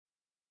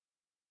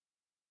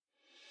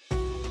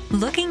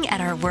Looking at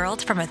our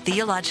world from a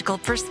theological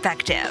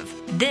perspective.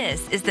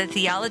 This is the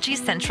Theology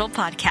Central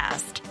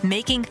Podcast,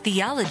 making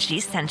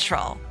theology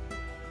central.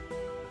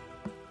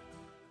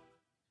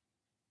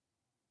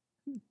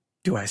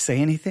 Do I say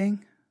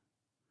anything?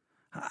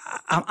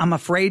 I'm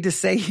afraid to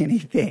say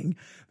anything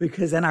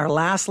because in our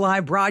last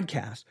live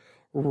broadcast,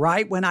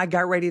 right when I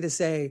got ready to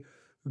say,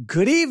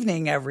 good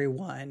evening,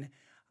 everyone,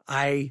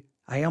 I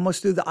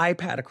almost threw the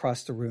iPad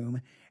across the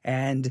room,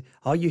 and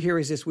all you hear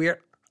is this weird,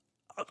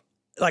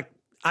 like,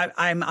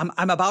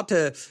 I'm about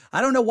to, I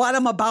don't know what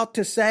I'm about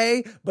to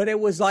say, but it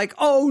was like,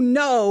 oh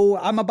no,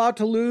 I'm about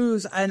to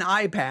lose an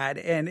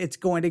iPad and it's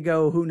going to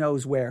go who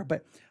knows where.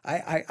 But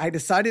I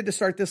decided to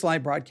start this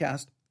live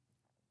broadcast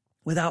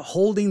without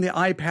holding the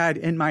iPad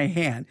in my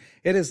hand.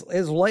 It is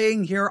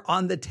laying here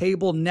on the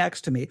table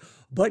next to me.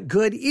 But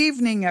good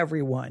evening,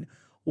 everyone.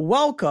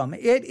 Welcome.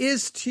 It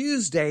is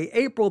Tuesday,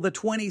 April the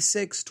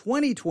 26th,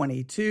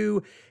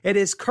 2022. It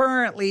is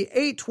currently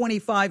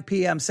 8:25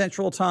 p.m.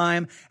 Central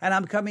Time, and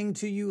I'm coming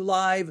to you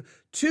live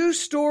 2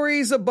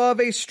 stories above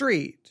a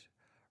street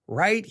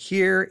right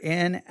here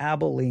in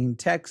Abilene,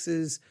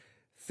 Texas.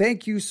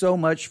 Thank you so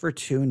much for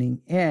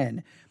tuning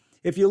in.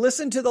 If you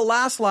listened to the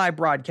last live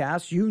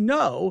broadcast, you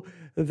know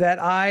that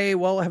I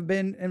have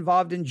been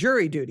involved in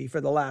jury duty for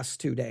the last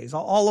 2 days.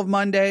 All of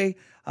Monday,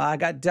 I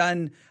got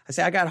done.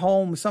 I got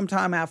home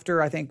sometime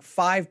after, I think,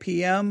 5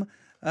 p.m.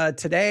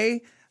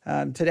 Today.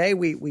 Today,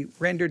 we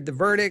rendered the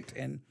verdict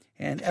and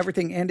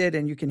everything ended,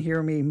 and you can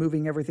hear me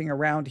moving everything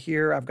around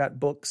here. I've got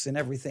books and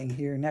everything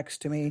here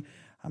next to me.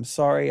 I'm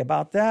sorry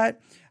about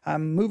that.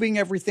 I'm moving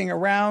everything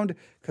around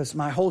because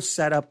my whole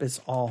setup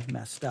is all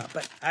messed up.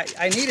 But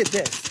I needed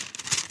this.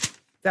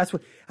 That's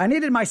what I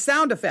needed, my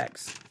sound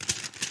effects.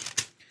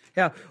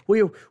 Yeah,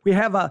 we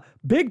have a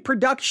big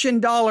production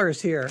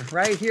dollars here,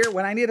 right here.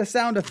 When I need a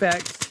sound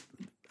effect,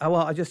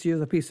 I'll just use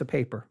a piece of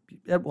paper.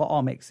 It will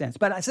all make sense.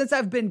 But since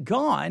I've been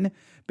gone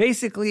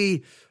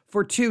basically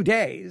for 2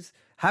 days,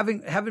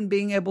 haven't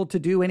been able to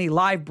do any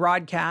live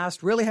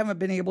broadcast, really haven't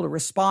been able to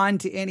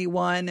respond to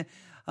anyone.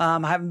 I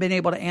haven't been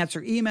able to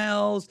answer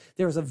emails.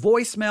 There was a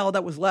voicemail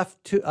that was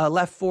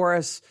left for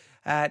us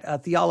at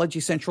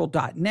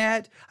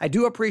theologycentral.net. I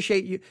do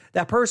appreciate you.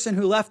 That person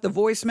who left the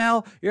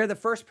voicemail, you're the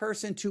first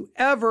person to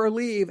ever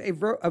leave a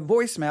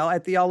voicemail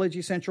at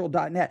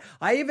theologycentral.net.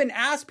 I even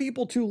asked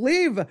people to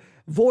leave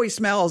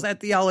voicemails at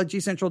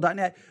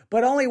theologycentral.net,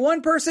 but only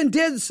one person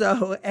did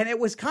so. And it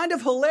was kind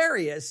of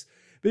hilarious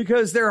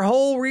because their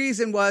whole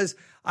reason was,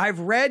 I've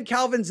read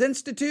Calvin's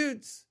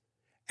Institutes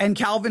and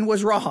Calvin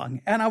was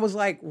wrong. And I was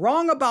like,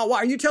 wrong about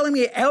what? Are you telling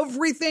me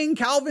everything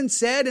Calvin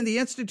said in the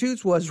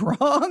Institutes was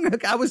wrong?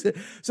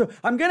 So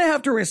I'm going to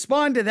have to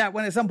respond to that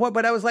one at some point.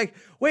 But I was like,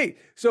 wait,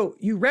 so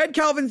you read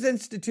Calvin's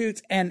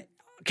Institutes and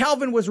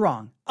Calvin was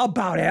wrong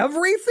about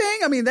everything?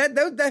 I mean,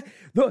 the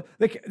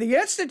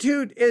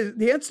Institute is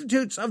the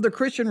Institutes of the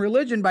Christian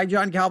Religion by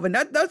John Calvin.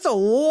 That's a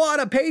lot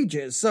of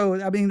pages.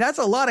 So, I mean, that's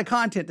a lot of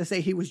content to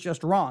say he was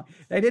just wrong.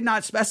 They did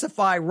not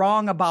specify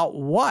wrong about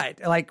what,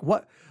 like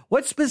what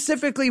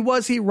specifically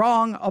was he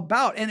wrong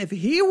about? And if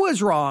he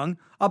was wrong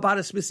about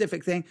a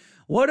specific thing,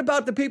 what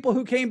about the people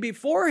who came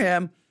before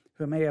him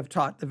who may have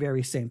taught the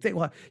very same thing?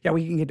 Well, yeah,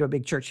 we can get to a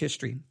big church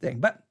history thing,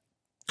 but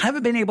I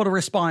haven't been able to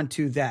respond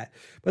to that.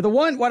 But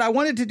what I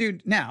wanted to do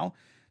now,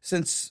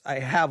 since I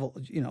have,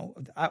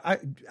 I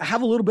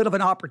have a little bit of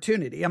an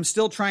opportunity. I'm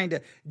still trying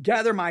to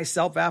gather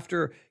myself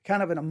after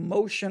kind of an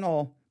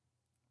emotional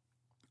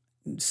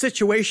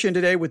situation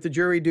today with the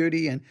jury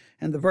duty and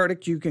the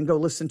verdict. You can go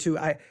listen to.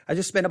 I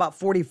just spent about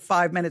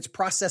 45 minutes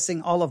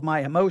processing all of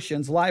my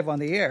emotions live on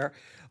the air.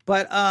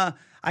 But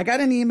I got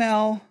an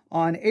email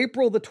on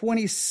April the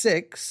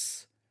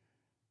 26th.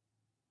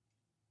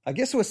 I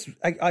guess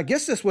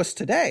this was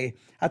today.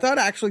 I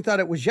actually thought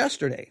it was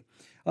yesterday.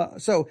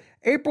 So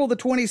April the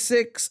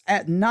 26th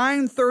at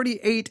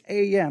 9:38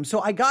 a.m.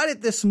 So I got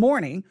it this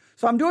morning.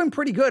 So I'm doing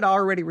pretty good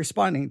already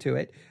responding to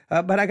it.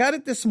 But I got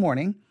it this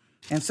morning.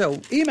 And so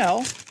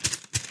email,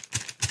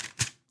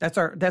 that's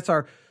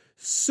our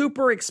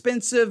super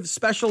expensive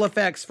special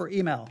effects for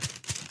email.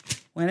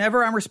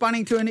 Whenever I'm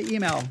responding to an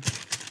email,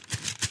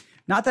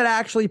 not that I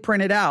actually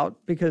print it out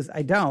because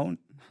I don't.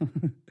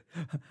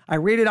 I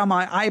read it on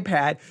my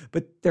iPad,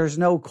 but there's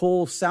no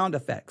cool sound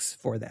effects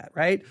for that,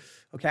 right?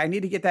 Okay, I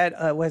need to get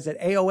that, was it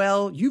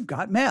AOL? You've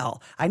got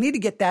mail. I need to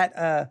get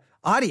that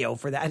audio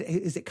for that.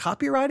 Is it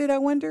copyrighted, I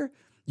wonder?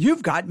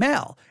 You've got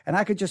mail. And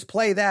I could just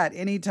play that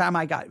anytime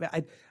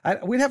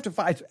we'd have to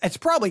find, it's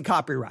probably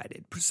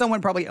copyrighted.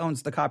 Someone probably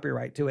owns the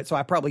copyright to it, so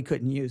I probably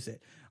couldn't use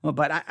it.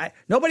 But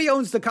nobody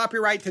owns the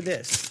copyright to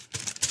this.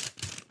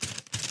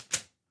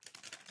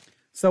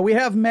 So we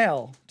have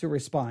mail to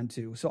respond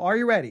to. So are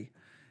you ready?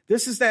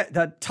 This is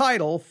the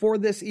title for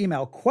this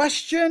email.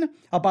 Question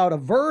about a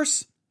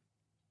verse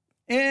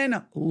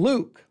in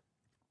Luke.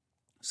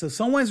 So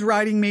someone's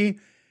writing me,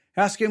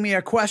 asking me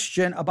a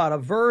question about a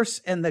verse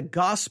in the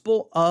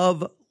Gospel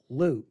of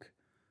Luke.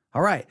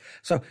 All right.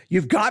 So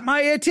you've got my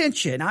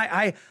attention.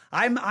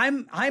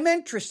 I'm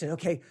interested.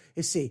 Okay.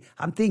 You see,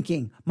 I'm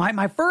thinking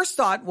my first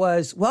thought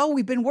was, well,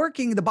 we've been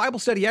working. The Bible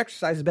study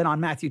exercise has been on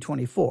Matthew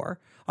 24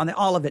 on the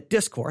Olivet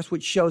Discourse,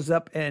 which shows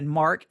up in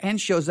Mark and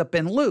shows up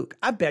in Luke.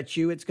 I bet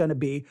you it's going to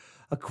be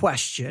a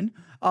question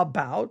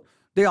about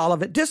the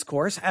Olivet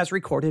Discourse as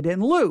recorded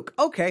in Luke.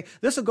 Okay,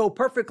 this will go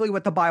perfectly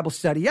with the Bible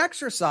study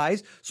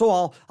exercise.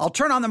 So I'll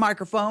turn on the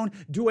microphone,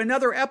 do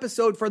another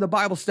episode for the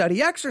Bible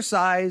study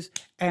exercise,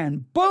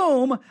 and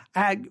boom,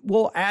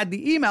 we'll add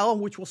the email,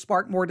 which will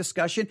spark more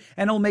discussion,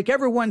 and it'll make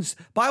everyone's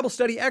Bible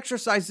study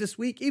exercise this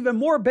week even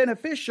more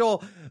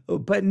beneficial.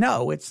 But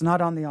no, it's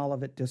not on the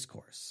Olivet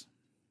Discourse.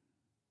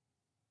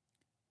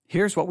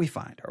 Here's what we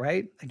find, all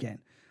right?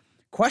 Again,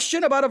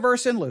 question about a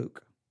verse in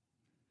Luke.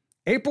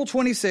 April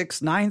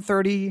 26,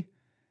 9:38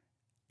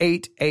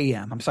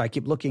 a.m. I'm sorry, I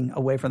keep looking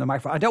away from the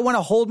microphone. I don't want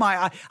to hold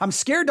I'm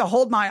scared to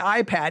hold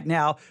my iPad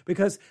now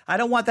because I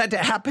don't want that to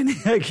happen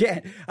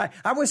again.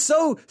 I was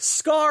so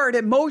scarred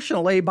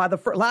emotionally by the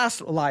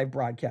last live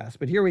broadcast,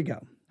 but here we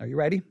go. Are you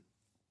ready?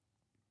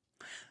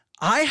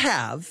 I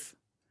have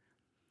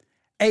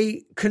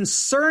a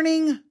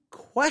concerning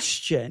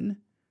question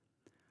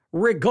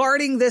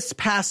regarding this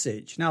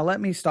passage. Now, let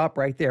me stop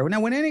right there.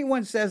 Now, when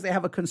anyone says they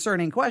have a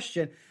concerning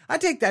question, I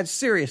take that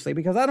seriously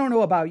because I don't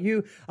know about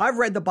you. I've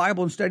read the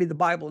Bible and studied the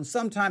Bible, and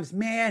sometimes,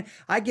 man,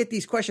 I get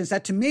these questions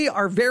that to me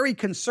are very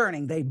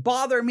concerning. They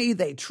bother me,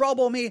 they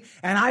trouble me,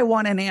 and I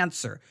want an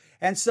answer.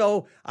 And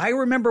so I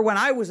remember when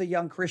I was a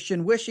young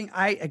Christian wishing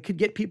I could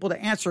get people to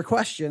answer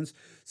questions.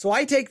 So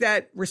I take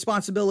that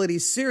responsibility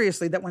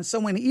seriously, that when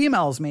someone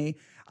emails me,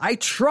 I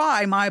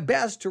try my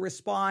best to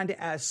respond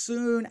as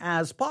soon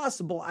as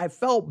possible. I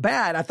felt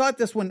bad. I thought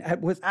this one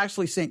was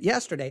actually sent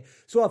yesterday,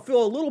 so I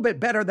feel a little bit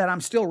better that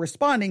I'm still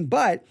responding,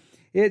 but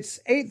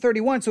it's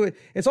 8:31, so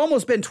it's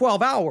almost been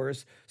 12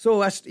 hours. So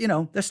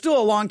that's still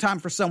a long time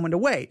for someone to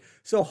wait.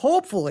 So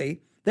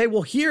hopefully they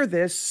will hear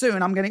this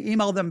soon. I'm going to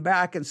email them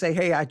back and say,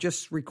 hey, I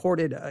just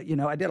recorded,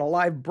 I did a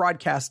live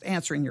broadcast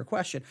answering your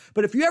question.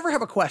 But if you ever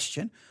have a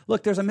question,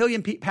 look, there's a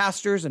million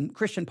pastors and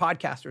Christian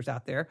podcasters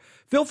out there.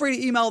 Feel free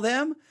to email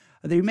them.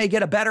 You may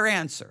get a better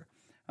answer.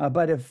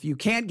 But if you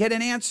can't get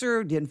an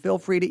answer, then feel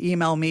free to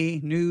email me,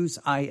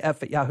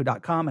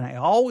 newsif@yahoo.com. And I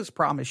always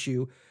promise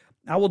you,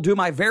 I will do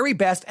my very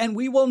best. And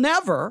we will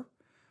never,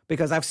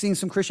 because I've seen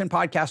some Christian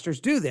podcasters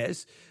do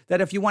this, that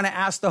if you want to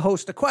ask the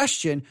host a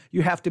question,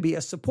 you have to be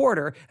a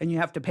supporter and you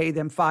have to pay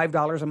them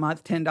 $5 a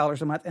month,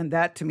 $10 a month. And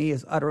that to me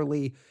is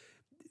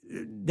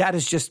that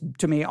is just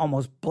to me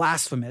almost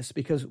blasphemous,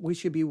 because we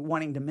should be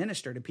wanting to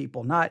minister to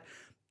people, not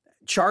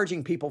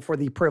charging people for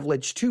the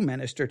privilege to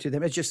minister to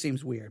them. It just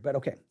seems weird, but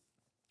okay.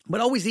 But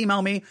always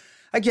email me.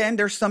 Again,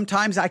 there's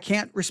sometimes I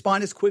can't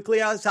respond as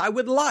quickly as I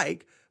would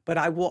like, but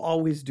I will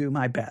always do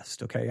my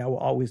best. Okay. I will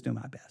always do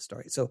my best. All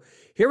right. So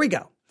here we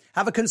go.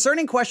 Have a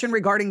concerning question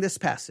regarding this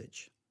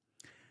passage.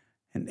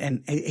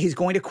 And he's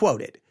going to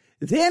quote it.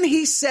 Then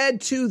he said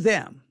to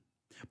them,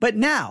 but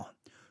now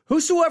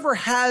whosoever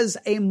has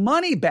a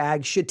money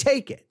bag should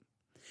take it,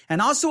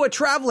 and also a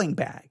traveling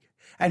bag.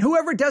 And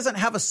whoever doesn't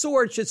have a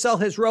sword should sell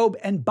his robe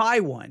and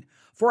buy one.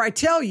 For I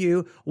tell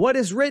you, what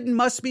is written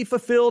must be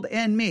fulfilled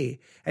in me.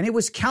 And it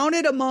was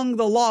counted among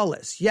the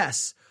lawless.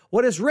 Yes,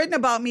 what is written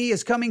about me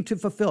is coming to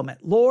fulfillment.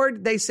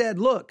 Lord, they said,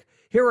 look,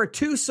 here are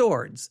 2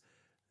 swords.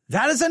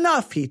 That is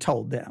enough, he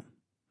told them.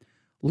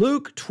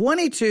 Luke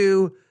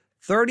 22,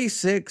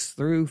 36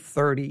 through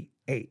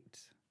 38.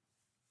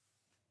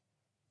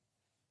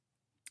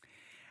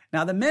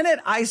 Now, the minute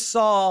I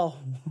saw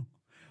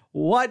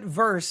what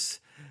verse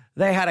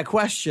they had a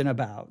question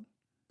about,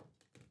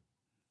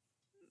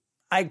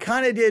 I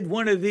kind of did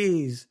one of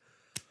these.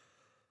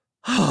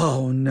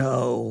 Oh,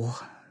 no.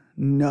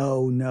 Then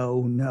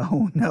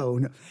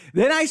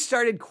I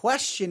started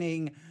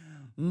questioning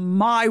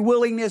my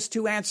willingness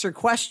to answer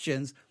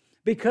questions,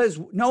 because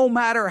no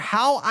matter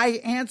how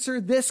I answer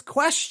this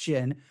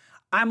question,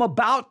 I'm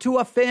about to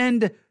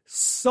offend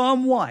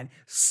someone.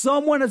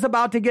 Someone is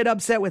about to get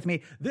upset with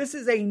me. This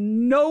is a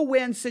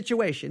no-win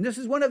situation. This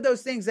is one of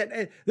those things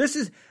that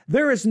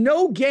there is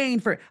no gain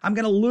for it. I'm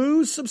going to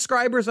lose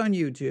subscribers on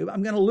YouTube.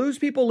 I'm going to lose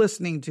people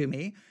listening to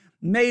me.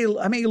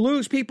 I may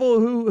lose people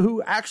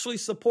who actually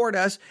support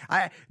us.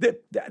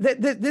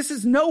 This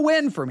is no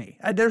win for me.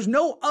 There's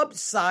no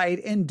upside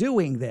in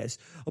doing this.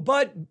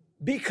 But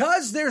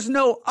because there's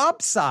no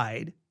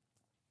upside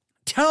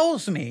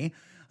tells me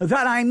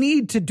that I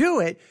need to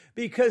do it,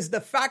 because the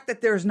fact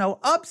that there's no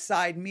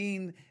upside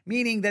meaning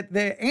that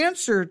the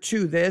answer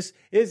to this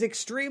is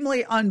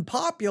extremely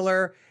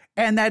unpopular,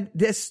 and that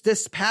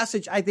this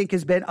passage, I think,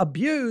 has been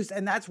abused,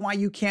 and that's why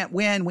you can't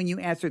win when you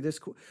answer this.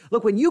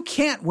 Look, when you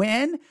can't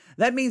win,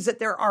 that means that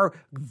there are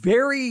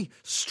very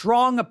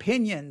strong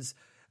opinions,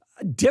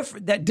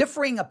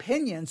 differing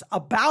opinions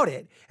about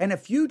it. And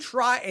if you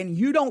try and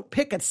you don't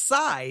pick a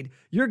side,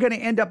 you're going to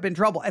end up in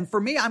trouble. And for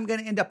me, I'm going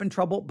to end up in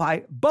trouble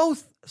by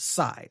both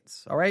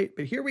sides. All right.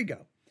 But here we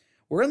go.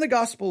 We're in the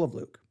Gospel of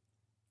Luke.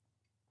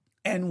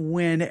 And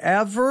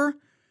whenever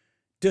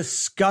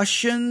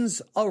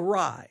discussions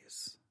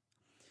arise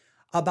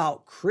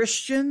about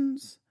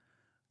Christians,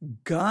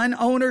 gun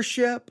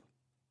ownership,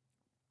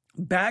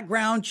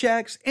 background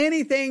checks,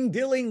 anything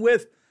dealing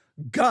with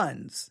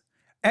guns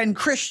and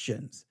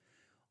Christians.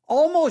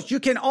 You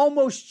can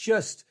almost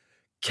just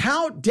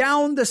count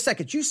down the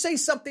seconds. You say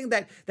something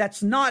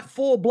that's not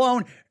full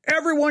blown.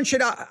 Everyone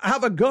should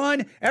have a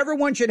gun.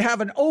 Everyone should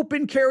have an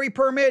open carry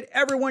permit.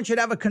 Everyone should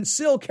have a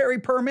concealed carry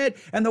permit.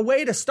 And the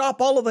way to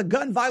stop all of the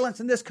gun violence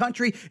in this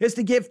country is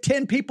to give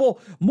 10 people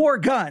more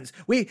guns.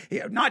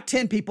 Not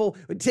 10 people,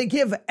 to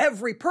give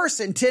every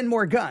person 10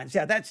 more guns.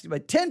 Yeah,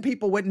 but 10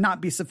 people would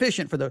not be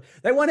sufficient for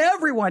they want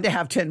everyone to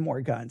have 10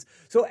 more guns.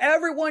 So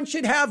everyone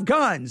should have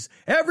guns.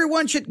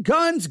 Everyone should,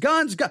 guns.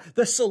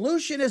 The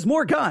solution is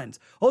more guns.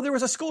 Oh, there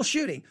was a school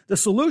shooting. The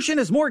solution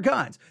is more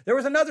guns. There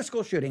was another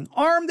school shooting.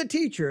 Arm the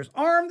teachers.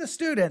 Arm the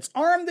students,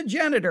 arm the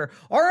janitor,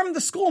 arm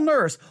the school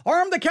nurse,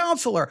 arm the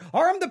counselor,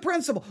 arm the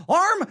principal,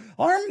 arm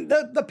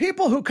the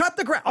people who cut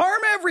the grass,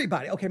 arm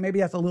everybody. Okay, maybe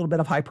that's a little bit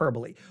of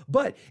hyperbole,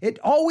 but it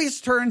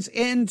always turns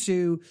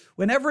into,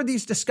 whenever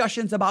these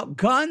discussions about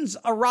guns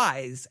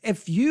arise,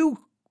 if you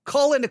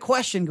call into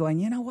question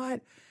going, you know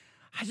what?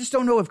 I just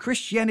don't know if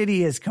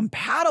Christianity is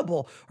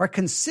compatible or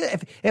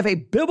if a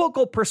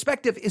biblical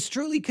perspective is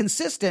truly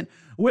consistent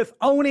with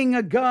owning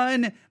a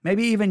gun,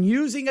 maybe even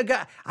using a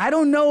gun. I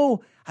don't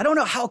know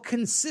how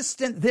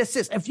consistent this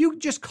is. If you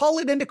just call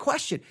it into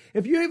question,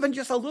 if you even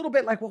just a little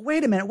bit like, well,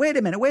 wait a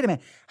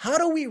minute. How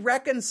do we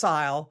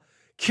reconcile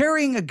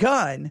carrying a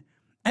gun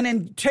and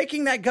then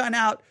taking that gun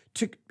out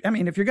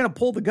if you're going to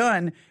pull the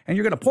gun and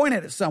you're going to point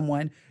it at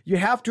someone, you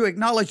have to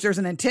acknowledge there's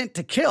an intent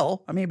to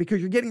kill. Because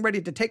you're getting ready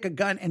to take a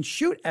gun and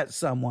shoot at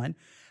someone.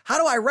 How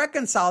do I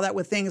reconcile that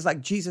with things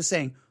like Jesus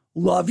saying,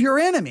 love your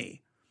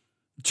enemy,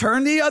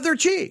 turn the other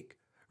cheek,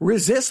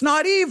 resist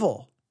not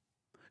evil,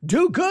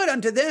 do good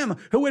unto them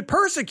who would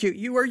persecute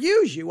you or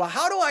use you? Well,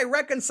 how do I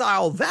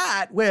reconcile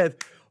that with,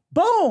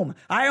 boom,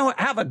 I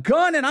have a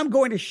gun and I'm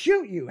going to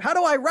shoot you? How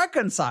do I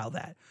reconcile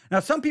that? Now,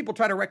 some people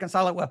try to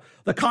reconcile it with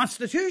the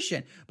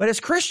Constitution, but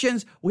as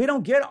Christians, we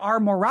don't get our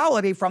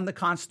morality from the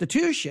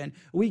Constitution.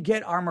 We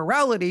get our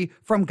morality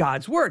from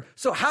God's word.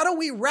 So how do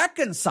we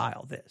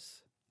reconcile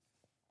this?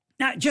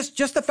 Now, just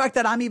the fact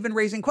that I'm even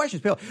raising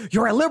questions. People,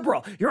 you're a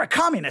liberal, you're a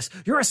communist,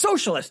 you're a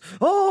socialist.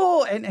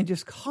 Oh, and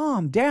just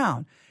calm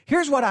down.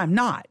 Here's what I'm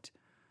not.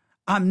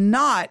 I'm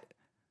not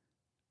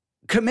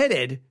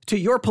committed to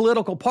your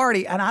political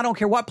party, and I don't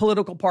care what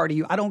political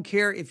party I don't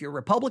care if you're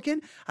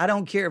Republican. I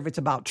don't care if it's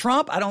about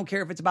Trump. I don't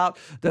care if it's about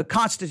the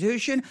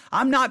Constitution.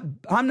 I'm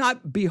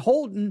not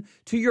beholden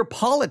to your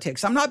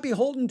politics. I'm not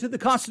beholden to the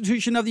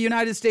Constitution of the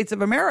United States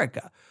of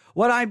America.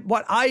 What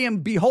I am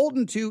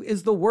beholden to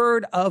is the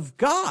word of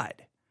God,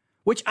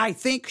 which I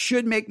think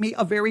should make me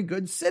a very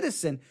good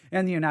citizen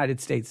in the United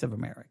States of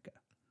America.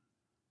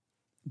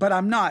 But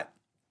I'm not.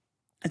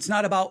 It's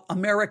not about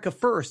America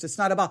first. It's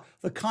not about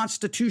the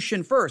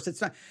Constitution first.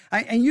 It's not,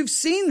 and you've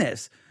seen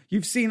this.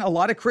 You've seen a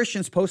lot of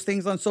Christians post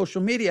things on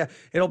social media.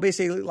 It'll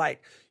basically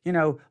like,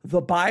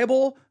 the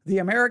Bible, the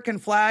American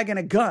flag, and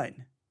a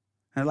gun.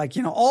 And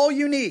all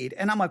you need.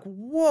 And I'm like,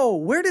 whoa,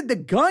 where did the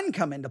gun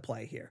come into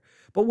play here?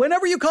 But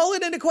whenever you call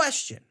it into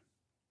question,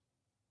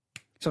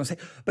 someone say,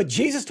 but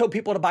Jesus told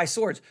people to buy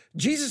swords.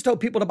 Jesus told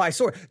people to buy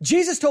swords.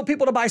 Jesus told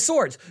people to buy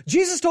swords.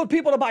 Jesus told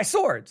people to buy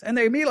swords. And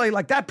they immediately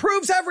that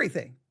proves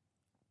everything.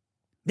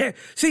 Yeah.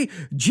 See,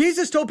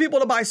 Jesus told people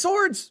to buy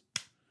swords.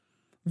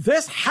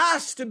 This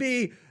has to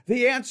be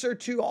the answer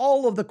to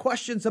all of the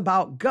questions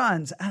about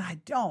guns. And I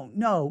don't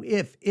know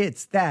if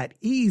it's that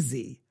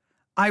easy.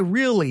 I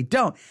really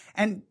don't.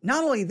 And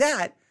not only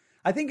that,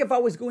 I think if I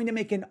was going to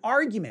make an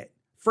argument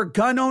for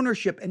gun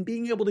ownership and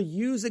being able to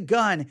use a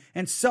gun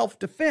and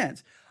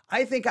self-defense,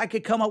 I think I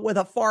could come up with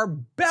a far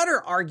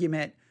better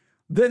argument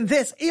than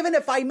this. Even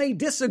if I may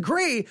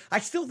disagree, I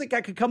still think I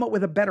could come up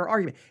with a better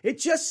argument. It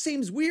just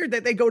seems weird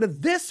that they go to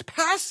this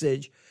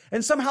passage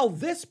and somehow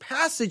this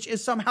passage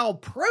is somehow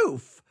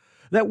proof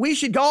that we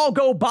should all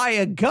go buy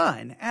a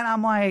gun. And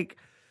I'm like,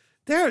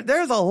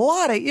 there's a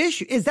lot of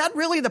issues. Is that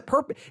really the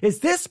purpose? Is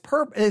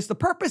the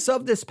purpose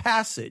of this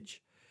passage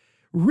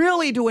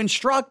really to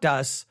instruct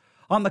us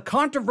on the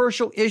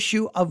controversial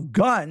issue of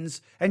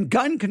guns and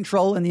gun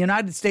control in the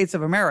United States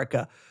of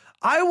America?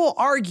 I will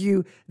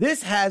argue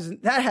that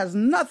has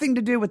nothing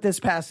to do with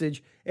this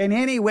passage in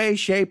any way,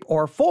 shape,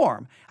 or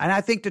form. And I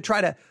think to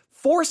try to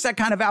force that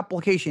kind of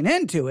application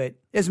into it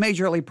is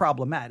majorly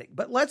problematic.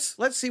 But let's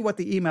see what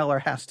the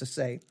emailer has to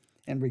say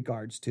in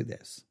regards to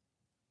this.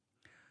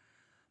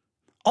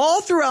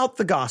 All throughout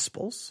the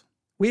Gospels,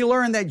 we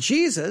learn that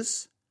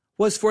Jesus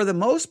was, for the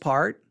most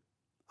part,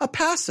 a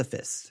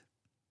pacifist.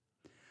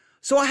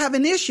 So I have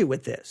an issue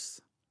with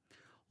this.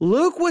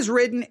 Luke was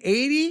written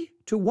 80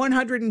 to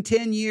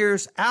 110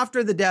 years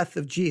after the death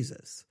of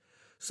Jesus.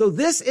 So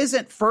this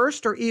isn't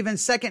first or even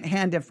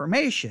secondhand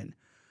information.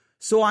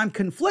 So I'm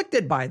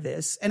conflicted by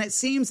this, and it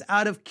seems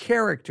out of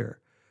character.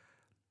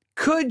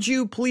 Could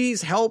you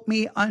please help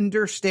me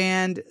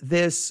understand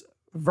this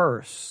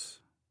verse?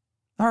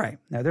 All right,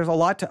 now there's a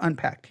lot to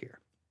unpack here.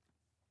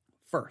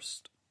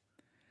 First,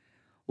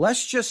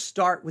 let's just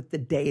start with the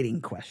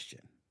dating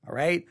question, all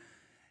right?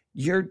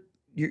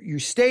 You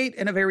state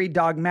in a very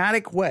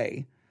dogmatic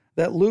way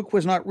that Luke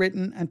was not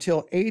written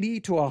until 80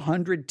 to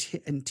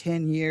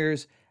 110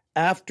 years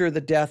after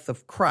the death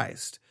of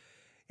Christ.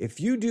 If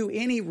you do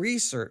any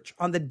research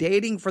on the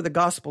dating for the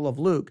Gospel of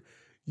Luke,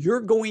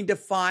 you're going to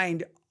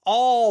find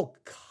all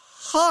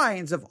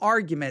kinds of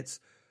arguments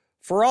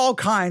for all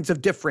kinds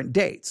of different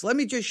dates. Let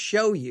me just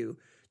show you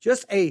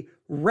just a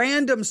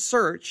random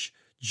search,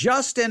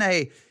 just in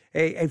a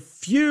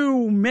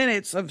few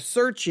minutes of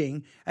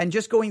searching and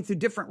just going through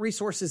different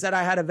resources that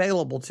I had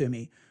available to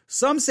me.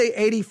 Some say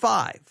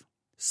 85.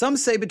 Some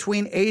say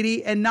between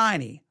 80 and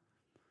 90.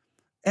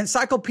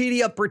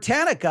 Encyclopedia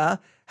Britannica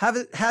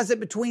has it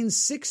between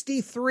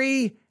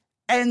 63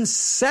 and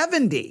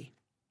 70.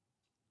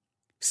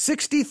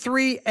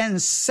 63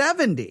 and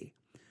 70.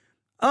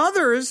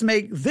 Others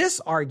make this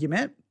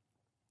argument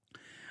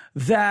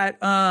that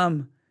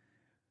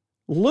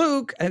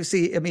Luke,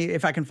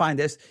 if I can find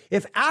this,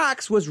 if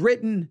Acts was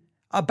written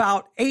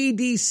about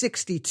AD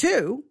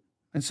 62,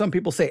 and some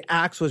people say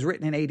Acts was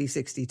written in AD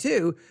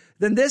 62,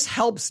 then this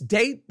helps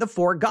date the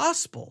four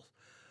Gospels.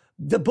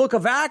 The book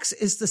of Acts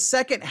is the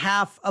second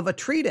half of a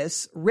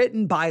treatise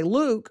written by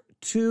Luke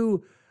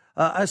to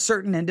a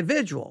certain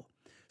individual.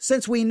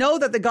 Since we know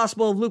that the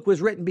Gospel of Luke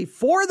was written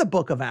before the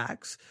book of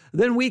Acts,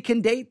 then we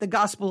can date the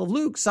Gospel of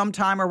Luke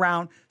sometime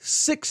around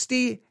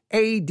 60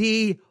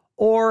 AD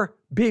or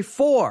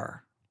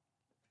before.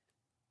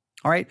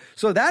 All right,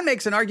 so that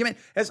makes an argument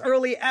as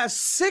early as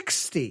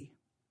 60,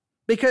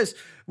 because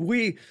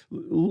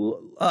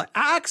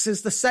Acts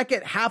is the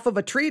second half of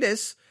a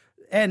treatise,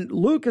 and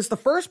Luke is the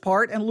first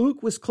part, and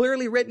Luke was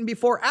clearly written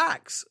before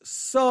Acts.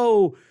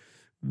 So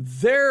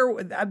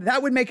that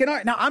would make an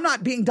argument. Now, I'm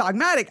not being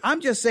dogmatic.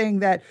 I'm just saying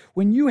that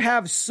when you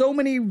have so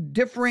many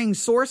differing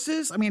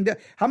sources,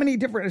 how many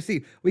different, let's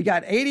see, we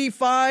got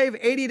 85,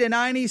 80 to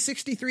 90,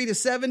 63 to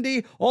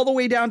 70, all the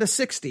way down to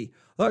 60.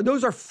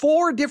 Those are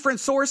four different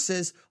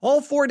sources,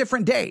 all four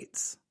different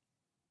dates.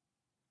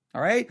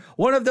 All right.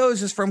 One of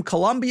those is from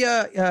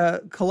Columbia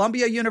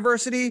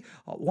University.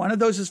 One of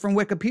those is from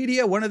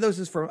Wikipedia. One of those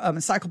is from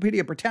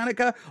Encyclopedia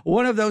Britannica.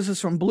 One of those is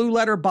from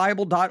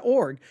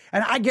blueletterbible.org.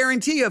 And I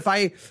guarantee you, if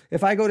I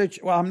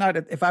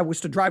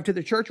was to drive to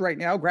the church right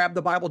now, grab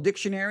the Bible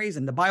dictionaries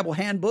and the Bible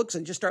handbooks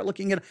and just start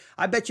looking at,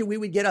 I bet you we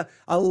would get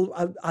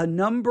a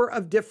number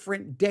of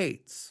different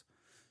dates.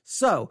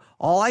 So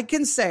all I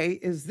can say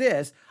is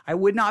this: I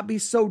would not be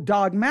so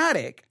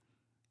dogmatic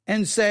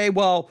and say,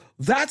 well,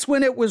 that's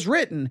when it was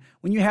written.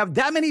 When you have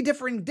that many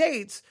different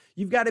dates,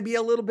 you've got to be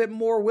a little bit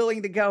more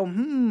willing to go,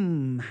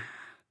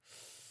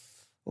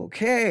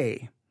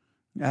 okay.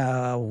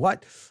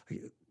 What?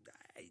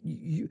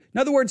 In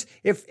other words,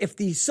 if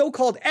the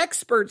so-called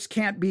experts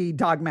can't be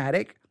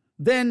dogmatic,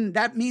 then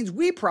that means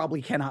we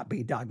probably cannot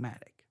be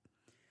dogmatic.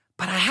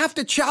 But I have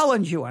to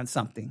challenge you on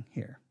something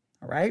here,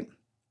 all right?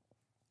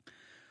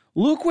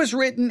 Luke was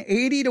written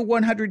 80 to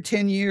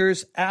 110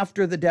 years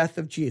after the death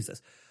of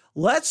Jesus.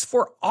 Let's,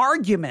 for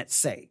argument's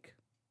sake,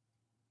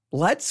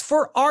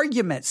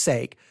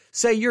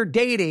 say your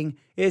dating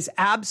is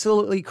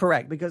absolutely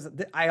correct, because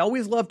I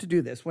always love to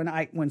do this.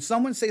 When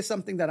someone says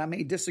something that I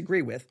may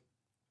disagree with,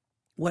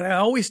 what I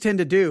always tend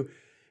to do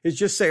is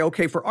just say,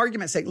 okay, for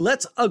argument's sake,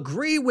 let's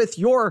agree with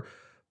your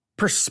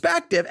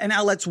perspective, and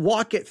now let's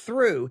walk it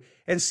through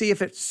and see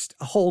if it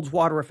holds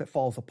water, if it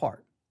falls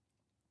apart.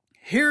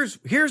 Here's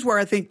where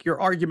I think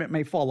your argument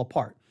may fall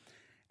apart.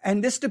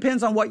 And this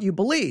depends on what you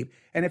believe.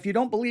 And if you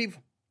don't believe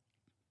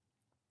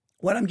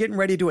what I'm getting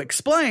ready to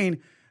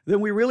explain,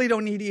 then we really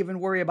don't need to even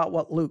worry about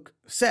what Luke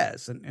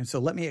says. And so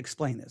let me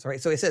explain this. All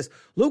right. So it says,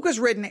 Luke was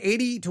written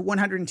 80 to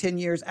 110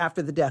 years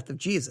after the death of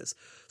Jesus.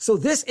 So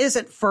this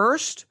isn't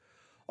first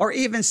or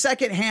even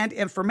secondhand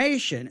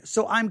information.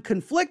 So I'm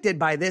conflicted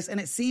by this, and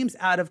it seems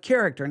out of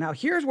character. Now,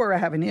 here's where I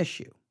have an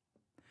issue.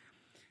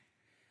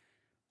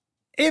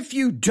 If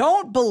you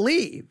don't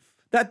believe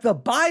that the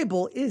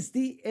Bible is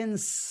the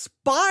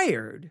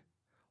inspired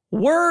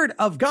word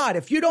of God,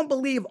 if you don't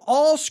believe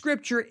all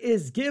scripture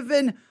is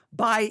given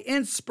by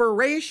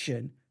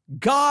inspiration,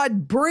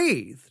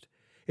 God-breathed,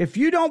 if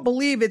you don't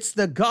believe it's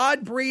the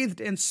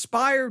God-breathed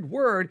inspired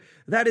word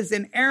that is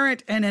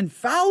inerrant and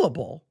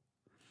infallible,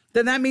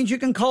 then that means you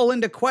can call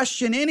into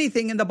question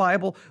anything in the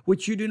Bible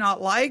which you do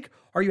not like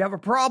or you have a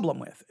problem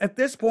with. At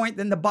this point,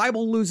 then the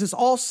Bible loses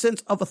all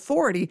sense of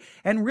authority.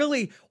 And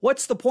really,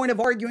 what's the point of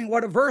arguing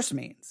what a verse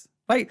means?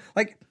 Like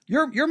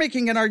you're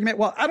making an argument,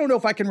 well, I don't know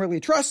if I can really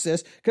trust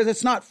this because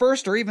it's not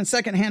first or even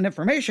secondhand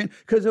information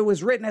because it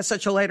was written at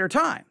such a later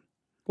time.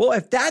 Well,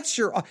 if that's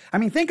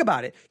think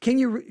about it. Can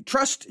you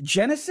trust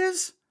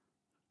Genesis?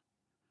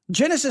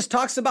 Genesis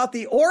talks about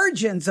the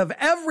origins of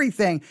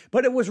everything,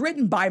 but it was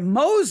written by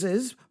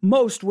Moses.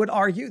 Most would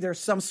argue. There's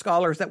some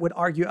scholars that would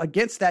argue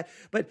against that.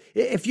 But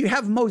if you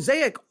have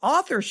Mosaic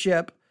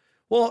authorship,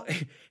 well,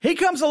 he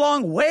comes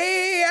along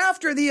way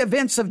after the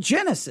events of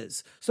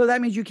Genesis. So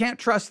that means you can't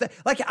trust that.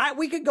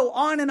 We could go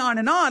on and on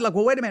and on. Like,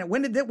 well, wait a minute.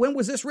 When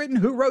was this written?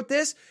 Who wrote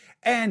this?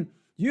 And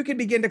you can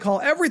begin to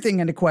call everything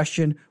into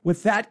question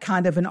with that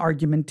kind of an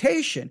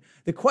argumentation.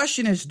 The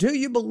question is, do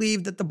you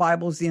believe that the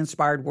Bible is the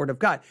inspired word of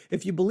God?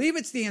 If you believe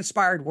it's the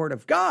inspired word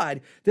of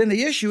God, then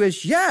the issue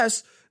is,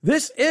 yes,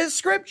 this is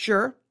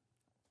scripture.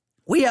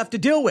 We have to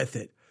deal with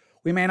it.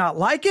 We may not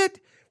like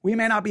it. We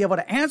may not be able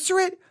to answer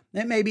it.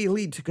 It may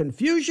lead to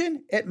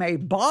confusion. It may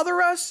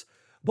bother us,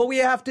 but we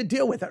have to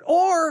deal with it.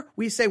 Or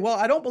we say, well,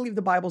 I don't believe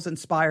the Bible's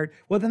inspired.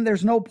 Well, then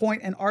there's no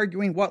point in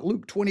arguing what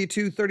Luke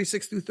 22,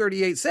 36 through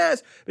 38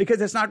 says,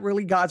 because it's not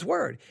really God's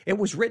word. It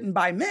was written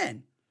by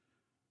men.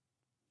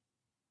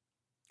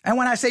 And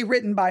when I say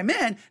written by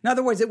men, in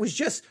other words, it was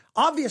just,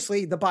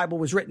 obviously the Bible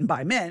was written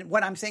by men.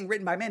 When I'm saying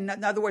written by men,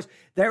 in other words,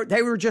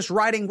 they were just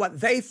writing what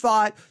they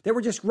thought. They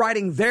were just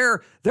writing their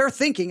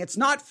thinking. It's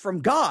not from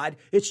God.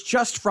 It's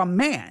just from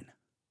man.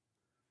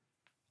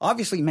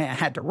 Obviously, man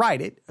had to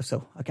write it,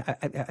 so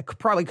I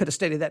probably could have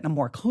stated that in a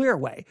more clear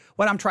way.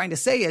 What I'm trying to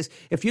say is,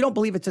 if you don't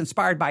believe it's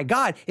inspired by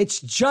God,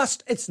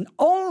 it's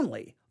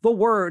only the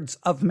words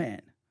of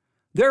men.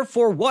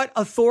 Therefore, what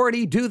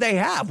authority do they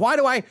have? Why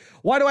do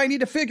I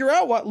need to figure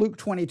out what Luke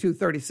 22,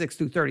 36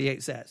 through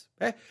 38 says?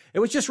 Okay? It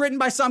was just written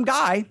by some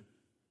guy.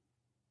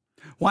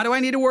 Why do I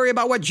need to worry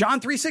about what John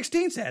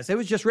 3:16 says? It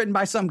was just written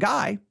by some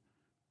guy.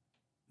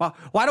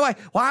 Why do I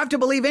have to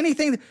believe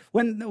anything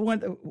why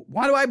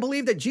do I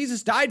believe that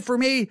Jesus died for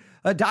me,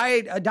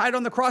 died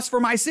on the cross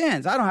for my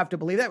sins? I don't have to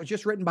believe that. It was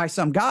just written by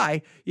some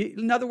guy.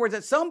 In other words,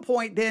 at some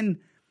point, then,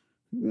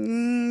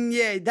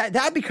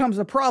 that becomes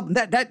a problem.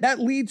 That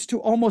leads to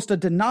almost a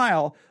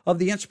denial of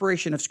the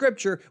inspiration of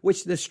Scripture,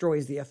 which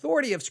destroys the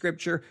authority of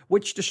Scripture,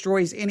 which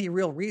destroys any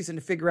real reason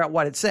to figure out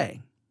what it's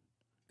saying.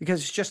 Because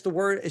it's just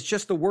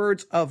the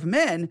words of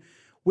men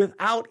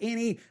without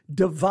any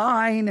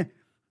divine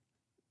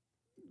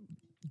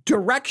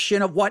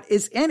direction of what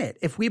is in it.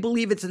 If we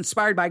believe it's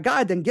inspired by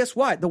God, then guess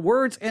what? The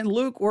words in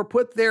Luke were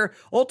put there,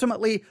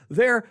 ultimately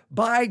there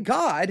by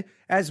God,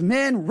 as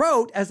men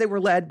wrote as they were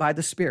led by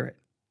the Spirit.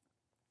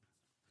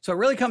 So it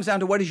really comes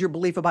down to, what is your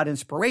belief about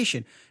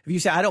inspiration? If you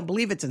say, I don't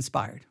believe it's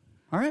inspired,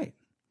 all right,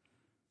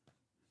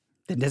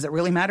 then does it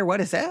really matter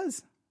what it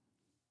says?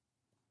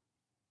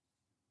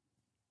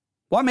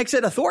 What makes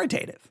it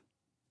authoritative?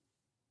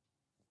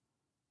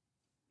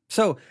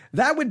 So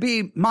that would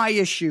be my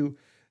issue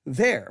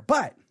there.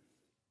 But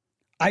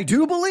I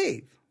do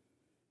believe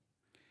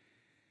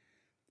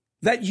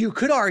that you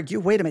could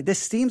argue, wait a minute, this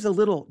seems a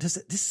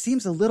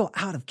little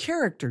out of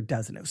character,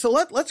 doesn't it? So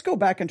let's go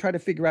back and try to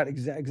figure out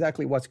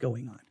exactly what's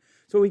going on.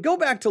 So we go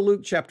back to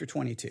Luke chapter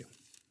 22,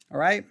 all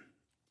right?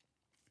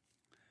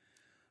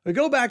 We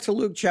go back to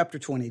Luke chapter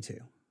 22,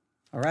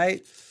 all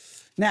right?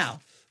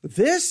 Now,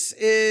 this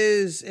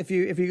is, if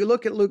you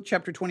look at Luke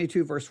chapter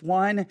 22, verse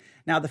 1,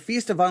 now the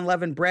feast of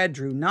unleavened bread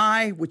drew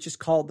nigh, which is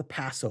called the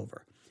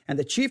Passover. And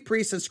the chief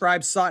priests and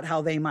scribes sought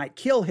how they might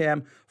kill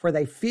him, for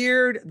they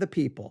feared the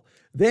people.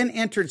 Then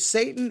entered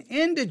Satan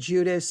into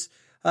Judas,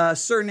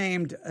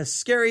 surnamed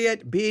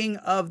Iscariot, being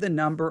of the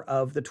number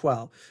of the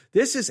 12.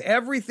 This is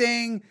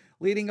everything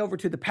leading over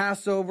to the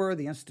Passover,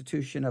 the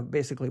institution of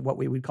basically what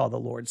we would call the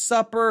Lord's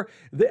Supper.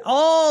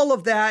 All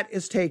of that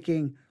is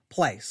taking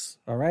place,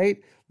 all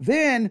right?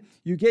 Then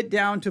you get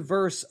down to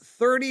verse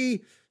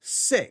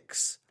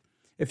 36.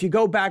 If you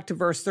go back to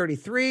verse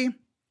 33,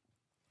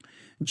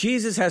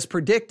 Jesus has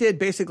predicted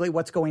basically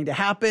what's going to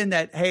happen,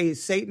 that, hey,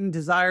 Satan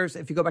desires,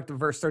 if you go back to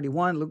verse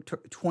 31, Luke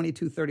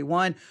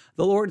 22:31,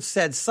 the Lord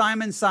said,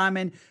 Simon,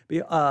 Simon,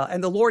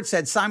 and the Lord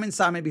said, Simon,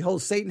 Simon,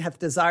 behold, Satan hath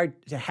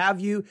desired to have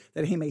you,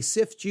 that he may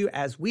sift you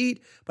as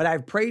wheat. But I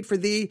have prayed for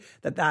thee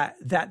that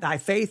thy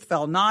faith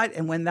fail not,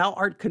 and when thou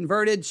art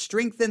converted,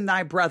 strengthen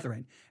thy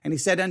brethren. And he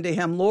said unto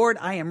him, Lord,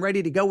 I am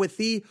ready to go with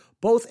thee,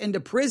 both into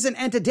prison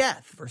and to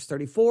death. Verse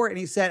 34, and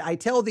he said, I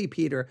tell thee,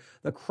 Peter,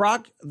 the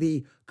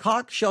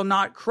cock shall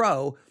not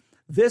crow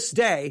this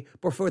day,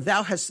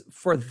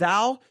 for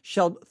thou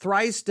shalt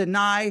thrice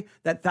deny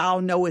that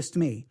thou knowest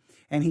me.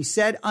 And he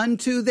said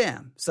unto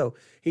them, so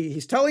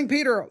he's telling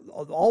Peter,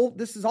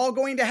 this is all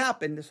going to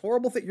happen. This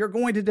horrible thing, you're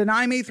going to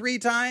deny me 3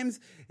 times.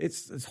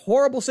 It's a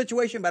horrible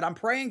situation, but I'm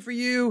praying for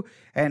you.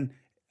 And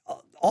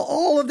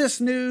all of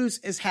this news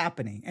is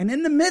happening. And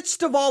in the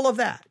midst of all of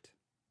that,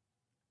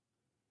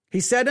 he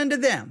said unto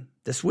them,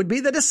 this would be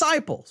the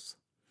disciples,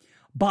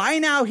 buy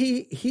now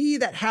he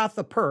that hath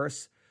a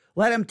purse,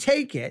 let him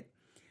take it,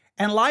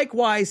 and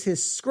likewise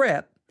his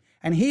scrip,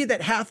 and he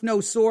that hath no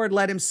sword,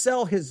 let him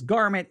sell his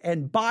garment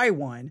and buy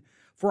one.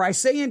 For I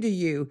say unto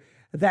you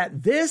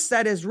that this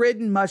that is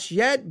written must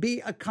yet be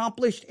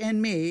accomplished in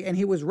me. And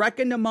he was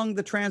reckoned among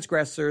the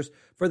transgressors,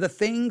 for the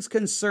things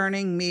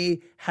concerning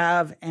me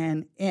have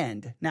an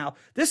end. Now,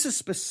 this is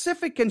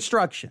specific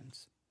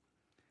instructions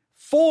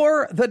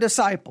for the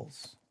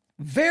disciples.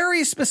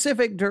 Very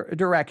specific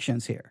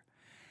directions here.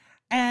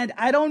 And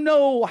I don't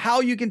know how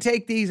you can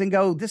take these and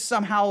go, this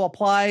somehow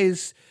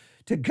applies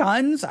to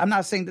guns. I'm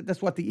not saying that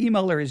that's what the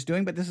emailer is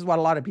doing, but this is what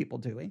a lot of people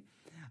are doing.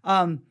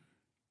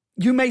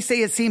 You may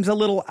say it seems a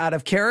little out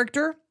of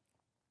character.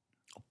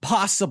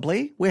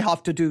 Possibly. We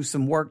have to do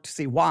some work to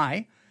see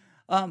why.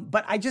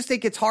 But I just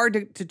think it's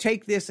hard to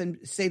take this and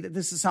say that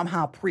this is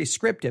somehow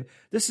prescriptive.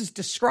 This is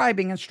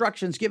describing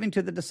instructions given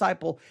to the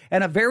disciple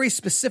in a very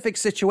specific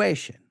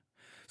situation.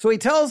 So he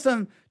tells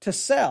them to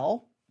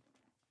sell,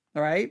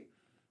 all right?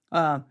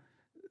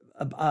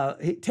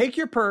 Take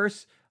your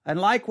purse and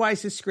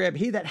likewise his scrip.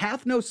 He that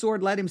hath no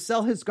sword, let him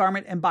sell his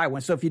garment and buy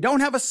one. So if you don't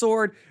have a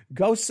sword,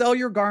 go sell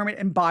your garment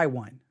and buy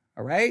one,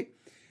 all right?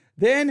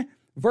 Then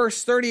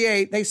verse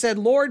 38, they said,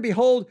 Lord,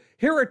 behold,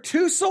 here are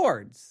 2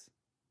 swords.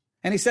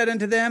 And he said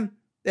unto them,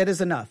 it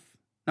is enough.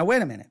 Now,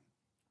 wait a minute.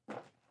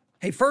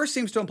 He first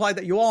seems to imply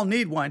that you all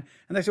need one.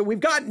 And they said, we've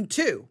gotten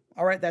 2.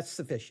 All right, that's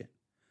sufficient.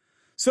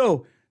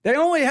 So they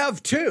only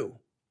have 2.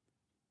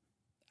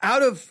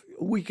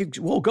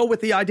 We'll go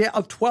with the idea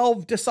of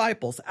 12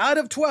 disciples. Out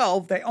of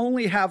 12, they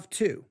only have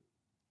 2.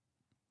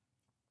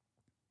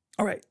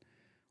 All right.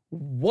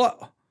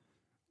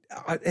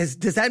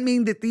 Does that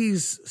mean that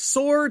these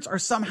swords are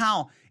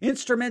somehow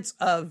instruments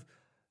of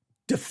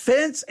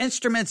defense,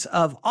 instruments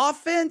of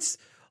offense?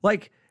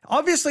 Like,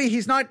 obviously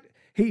he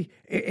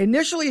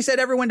initially said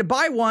everyone to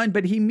buy one,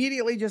 but he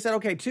immediately just said,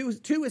 okay,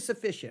 two is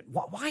sufficient.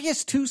 Why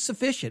is 2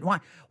 sufficient? Why?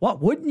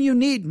 What, wouldn't you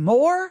need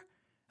more?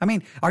 I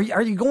mean, are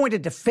you going to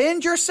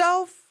defend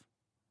yourself?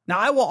 Now,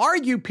 I will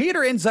argue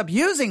Peter ends up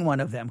using one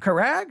of them,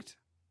 correct?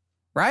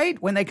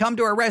 Right? When they come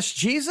to arrest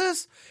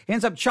Jesus, he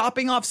ends up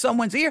chopping off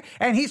someone's ear,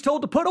 and he's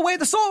told to put away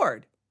the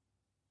sword.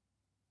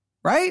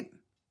 Right?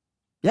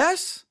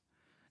 Yes?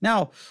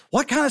 Now,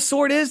 what kind of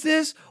sword is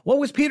this? What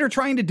was Peter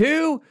trying to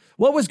do?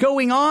 What was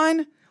going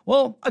on?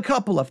 Well, a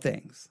couple of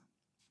things.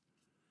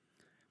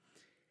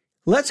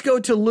 Let's go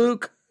to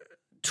Luke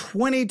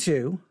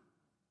 22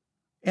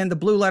 in the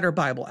Blue Letter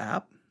Bible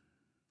app.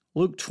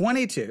 Luke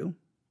 22.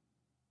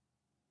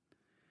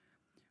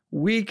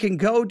 We can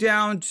go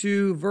down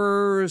to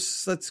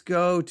let's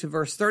go to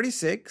verse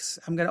 36.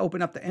 I'm going to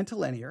open up the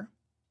interlinear.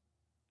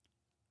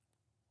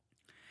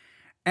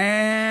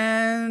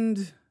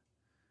 And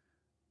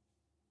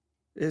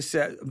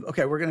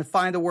okay, we're going to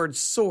find the word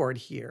sword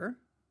here.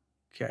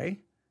 Okay,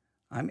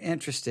 I'm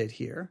interested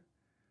here.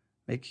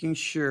 Making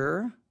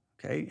sure,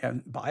 okay,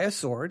 and buy a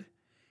sword.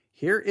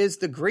 Here is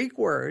the Greek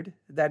word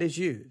that is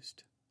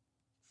used.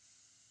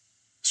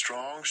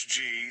 Strong's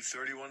G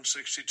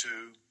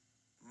 3162,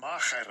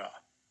 machara.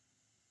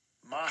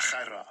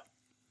 Machara.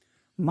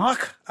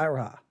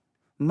 Machara.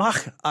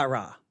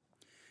 Machara.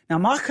 Now,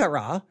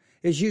 machara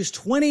is used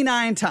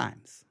 29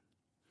 times.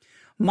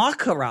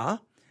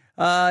 Machara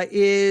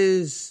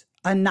is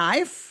a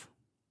knife,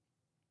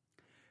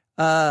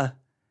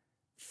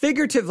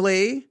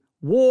 figuratively,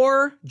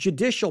 war,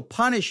 judicial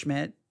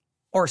punishment,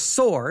 or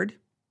sword.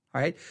 All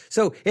right.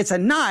 So it's a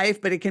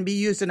knife, but it can be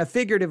used in a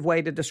figurative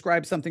way to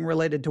describe something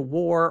related to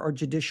war or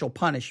judicial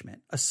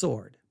punishment, a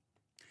sword.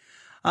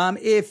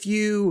 If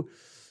we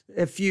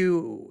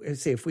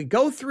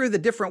go through the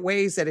different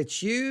ways that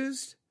it's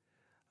used,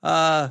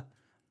 in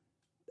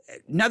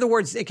other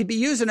words, it could be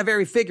used in a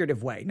very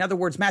figurative way. In other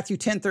words, Matthew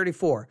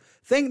 10:34,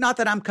 think not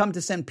that I'm come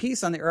to send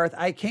peace on the earth.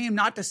 I came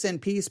not to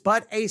send peace,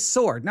 but a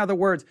sword. In other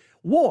words,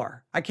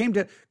 war. I came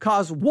to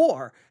cause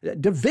war,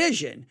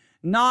 division,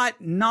 not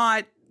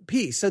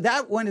peace. So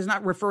that one is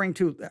not referring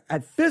to a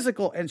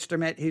physical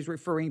instrument. He's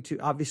referring to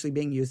obviously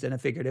being used in a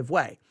figurative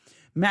way.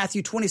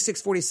 Matthew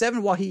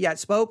 26:47, while he yet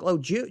spoke, lo,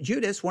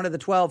 Judas, one of the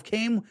 12,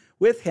 came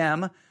with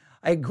him,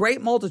 a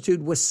great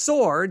multitude with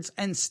swords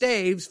and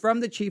staves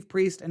from the chief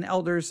priests and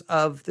elders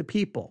of the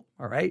people.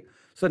 All right.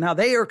 So now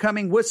they are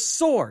coming with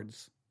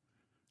swords.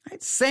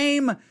 Right?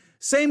 Same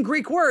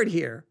Greek word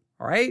here.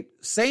 All right.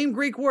 Same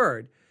Greek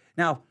word.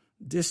 Now,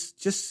 this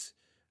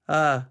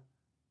can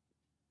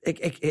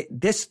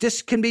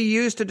be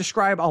used to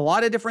describe a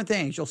lot of different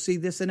things. You'll see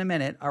this in a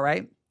minute. All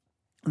right.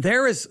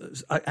 There is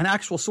an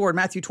actual sword,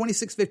 Matthew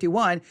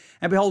 26:51,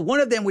 and behold, one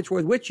of them which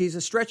were with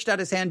Jesus stretched out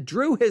his hand,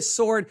 drew his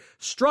sword,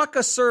 struck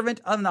a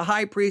servant of the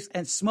high priest,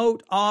 and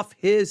smote off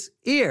his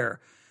ear.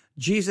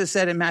 Jesus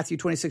said in Matthew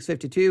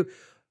 26:52,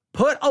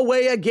 put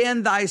away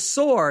again thy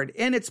sword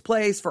in its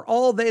place, for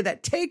all they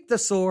that take the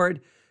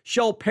sword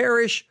shall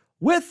perish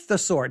with the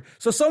sword.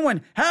 So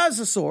someone has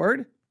a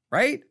sword,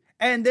 right?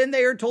 And then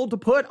they are told to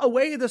put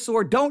away the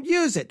sword. Don't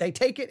use it. They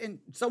take it and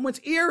someone's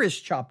ear is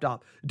chopped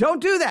off.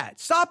 Don't do that.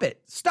 Stop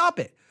it. Stop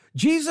it.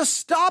 Jesus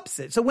stops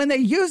it. So when they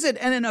use it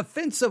in an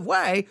offensive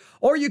way,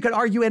 or you could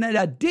argue in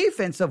a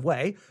defensive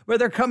way, where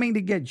they're coming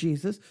to get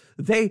Jesus,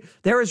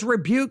 there is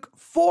rebuke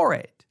for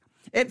it.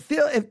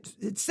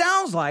 It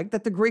sounds like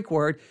that the Greek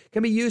word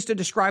can be used to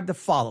describe the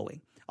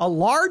following: a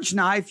large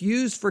knife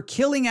used for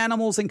killing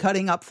animals and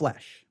cutting up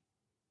flesh.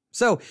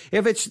 So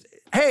if it's,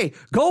 hey,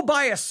 go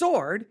buy a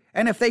sword,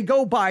 and if they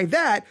go buy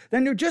that,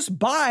 then they're just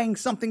buying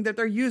something that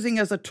they're using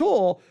as a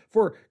tool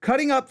for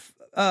cutting up,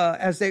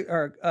 as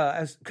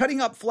cutting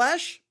up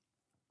flesh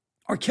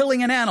or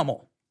killing an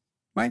animal,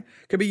 right?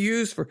 Could be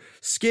used for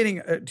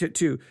skinning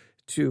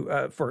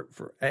for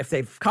if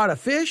they've caught a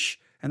fish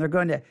and they're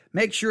going to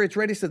make sure it's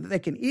ready so that they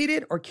can eat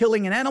it, or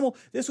killing an animal.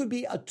 This would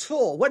be a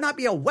tool. Would not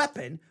be a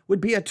weapon,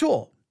 would be a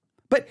tool,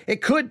 but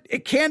it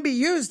can be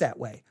used that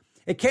way.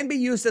 It can be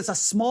used as a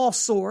small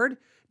sword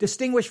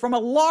distinguished from a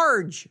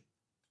large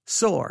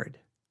sword.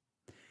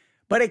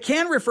 But it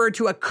can refer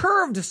to a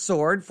curved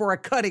sword for a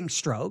cutting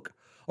stroke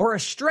or a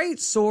straight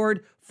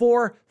sword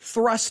for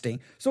thrusting.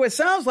 So it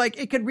sounds like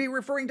it could be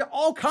referring to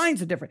all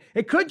kinds of different.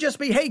 It could just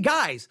be, hey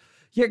guys,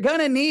 you're going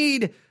to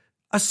need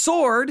a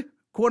sword,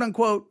 quote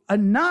unquote, a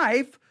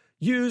knife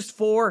used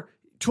for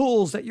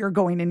tools that you're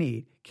going to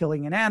need,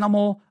 killing an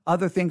animal,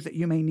 other things that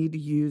you may need to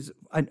use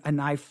a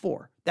knife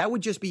for. That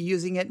would just be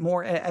using it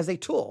more as a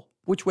tool,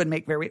 which would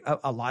make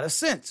a lot of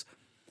sense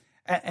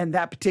in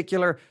that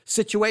particular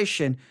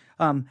situation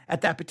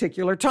at that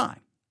particular time.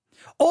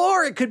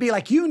 Or it could be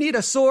like you need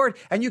a sword,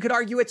 and you could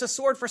argue it's a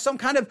sword for some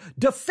kind of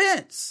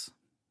defense.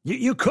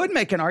 You could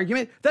make an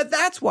argument that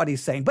that's what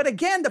he's saying. But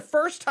again, the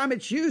first time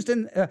it's used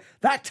in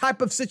that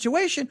type of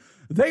situation,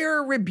 they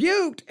are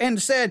rebuked and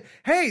said,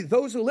 hey,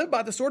 those who live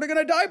by the sword are going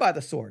to die by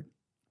the sword.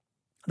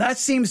 That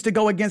seems to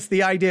go against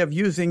the idea of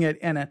using it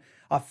in an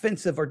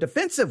offensive or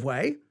defensive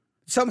way.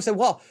 Some say,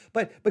 well,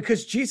 but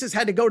because Jesus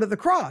had to go to the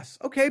cross.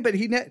 Okay, but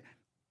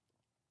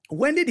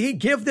when did he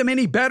give them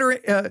any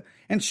better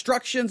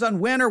instructions on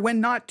when or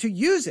when not to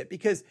use it?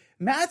 Because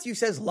Matthew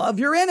says, love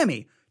your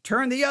enemy,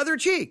 turn the other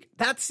cheek.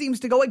 That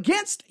seems to go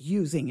against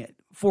using it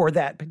for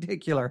that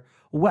particular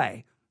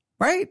way,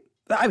 right?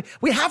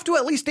 We have to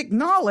at least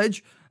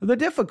acknowledge the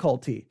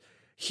difficulty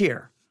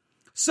here.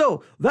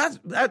 So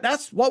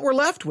that's what we're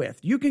left with.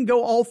 You can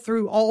go all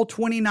through all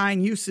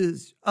 29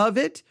 uses of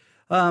it.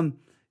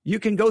 You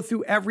can go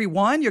through every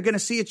one. You're going to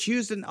see it's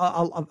used in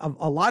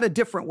a lot of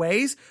different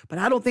ways, but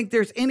I don't think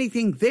there's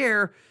anything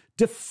there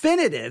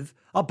definitive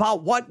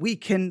about what we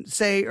can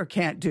say or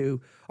can't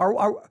do.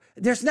 Or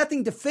there's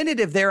nothing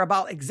definitive there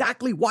about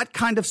exactly what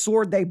kind of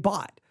sword they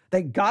bought.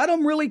 They got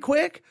them really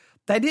quick.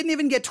 They didn't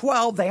even get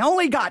 12. They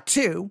only got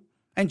 2.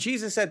 And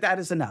Jesus said that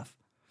is enough.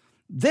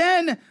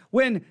 Then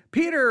when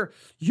Peter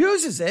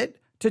uses it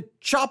to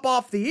chop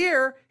off the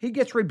ear, he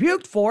gets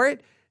rebuked for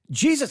it.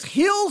 Jesus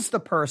heals the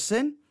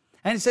person.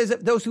 And it says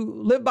that those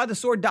who live by the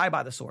sword die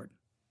by the sword.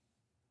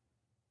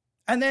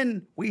 And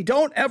then we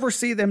don't ever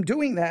see them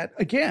doing that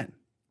again.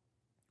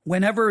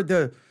 Whenever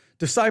the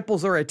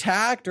disciples are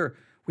attacked, or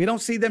we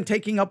don't see them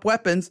taking up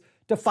weapons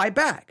to fight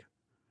back.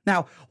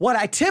 Now, what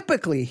I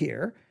typically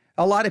hear,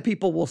 a lot of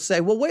people will say,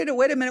 well, wait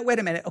a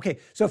minute. Okay,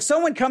 so if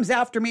someone comes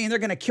after me and they're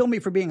going to kill me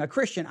for being a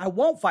Christian, I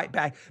won't fight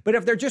back. But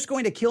if they're just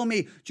going to kill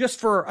me just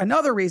for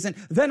another reason,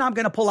 then I'm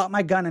going to pull out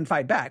my gun and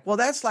fight back. Well,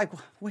 that's like,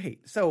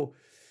 wait, so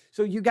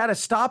you got to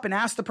stop and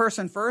ask the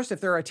person first if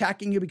they're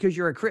attacking you because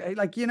you're a Christian.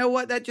 Like, you know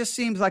what? That just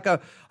seems like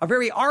a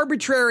very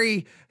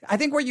arbitrary. I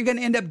think what you're going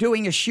to end up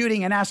doing is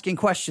shooting and asking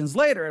questions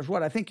later is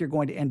what I think you're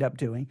going to end up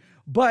doing.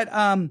 But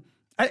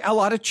a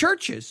lot of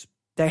churches,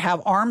 they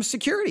have armed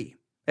security.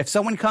 If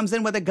someone comes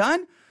in with a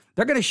gun,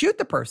 they're going to shoot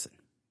the person.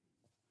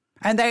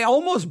 And they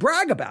almost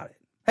brag about it.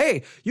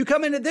 Hey, you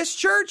come into this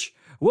church,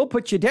 we'll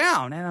put you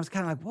down. And I was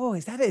kind of like, whoa,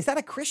 is that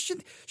a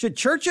Christian? Should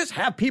churches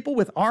have people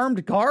with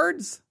armed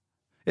guards?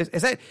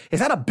 Is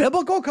that a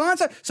biblical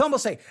concept? Some will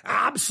say,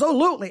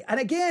 absolutely. And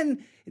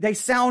again, they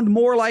sound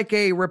more like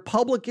a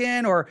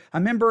Republican or a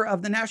member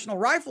of the National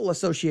Rifle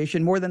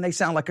Association more than they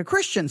sound like a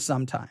Christian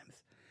sometimes.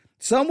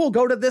 Some will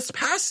go to this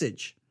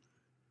passage.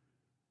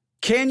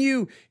 Can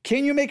you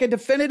make a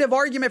definitive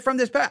argument from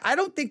this passage? I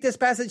don't think this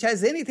passage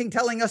has anything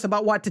telling us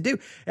about what to do.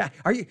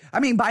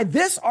 By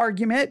this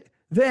argument,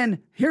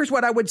 then here's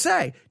what I would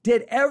say.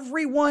 Did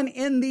everyone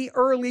in the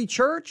early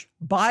church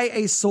buy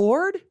a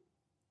sword?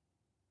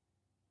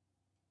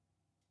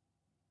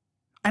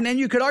 And then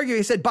you could argue,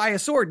 he said, buy a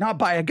sword, not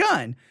buy a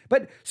gun.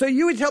 But so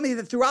you would tell me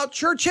that throughout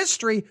church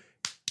history,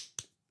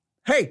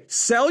 hey,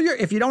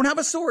 if you don't have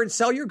a sword,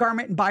 sell your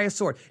garment and buy a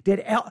sword.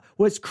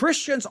 Was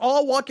Christians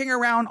all walking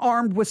around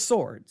armed with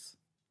swords?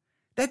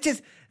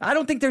 I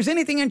don't think there's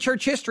anything in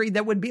church history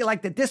that would be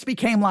like that. This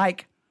became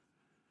like,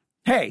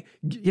 hey,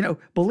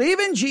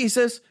 believe in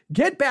Jesus,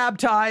 get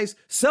baptized,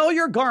 sell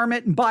your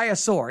garment and buy a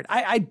sword.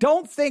 I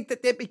don't think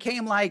that it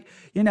became like,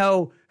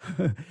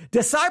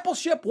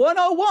 discipleship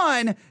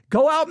 101,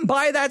 go out and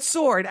buy that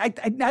sword. I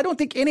don't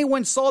think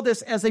anyone saw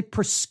this as a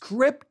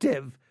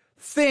prescriptive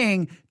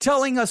thing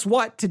telling us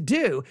what to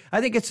do. I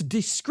think it's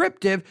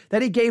descriptive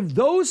that he gave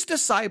those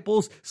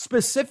disciples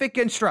specific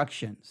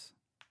instructions.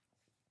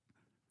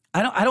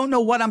 I don't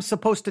know what I'm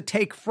supposed to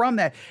take from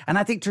that. And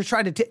I think to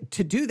try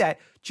to do that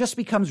just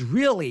becomes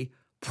really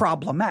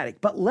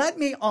problematic. But let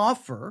me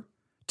offer,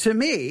 to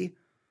me,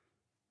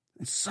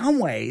 in some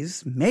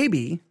ways,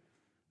 maybe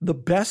the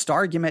best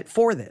argument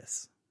for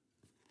this.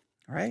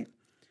 All right?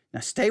 Now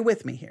stay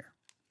with me here.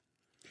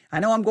 I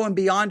know I'm going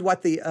beyond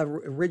what the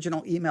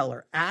original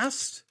emailer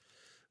asked,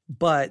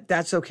 but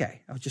that's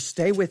okay. I'll just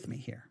stay with me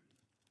here.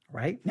 All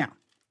right? Now,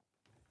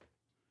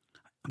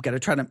 I'm going to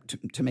try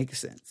to make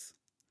sense.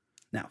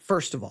 Now,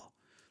 first of all,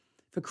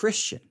 if a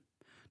Christian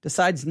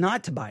decides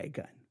not to buy a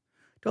gun,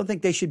 don't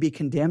think they should be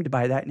condemned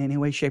by that in any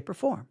way, shape, or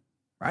form,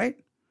 right?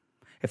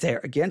 If they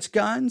are against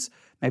guns,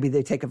 maybe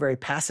they take a very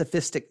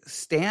pacifistic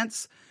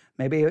stance.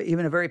 maybe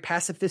even a very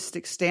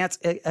pacifistic stance,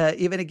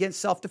 even against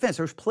self-defense.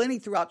 There's plenty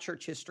throughout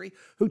church history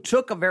who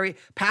took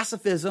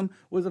pacifism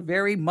was a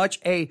very much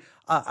a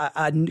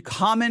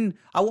common,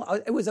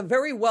 it was a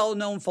very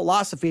well-known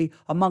philosophy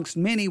amongst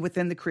many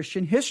within the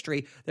Christian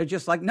history. They're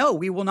just like, no,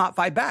 we will not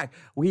fight back.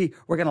 We're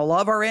going to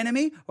love our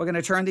enemy. We're going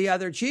to turn the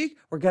other cheek.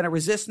 We're going to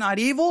resist not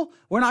evil.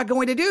 We're not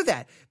going to do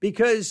that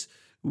because,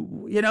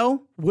 the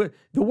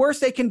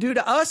worst they can do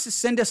to us is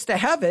send us to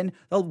heaven.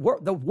 The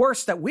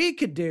worst that we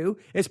could do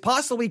is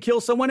possibly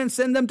kill someone and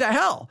send them to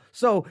hell.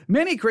 So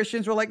many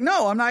Christians were like,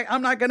 no, I'm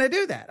not going to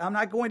do that. I'm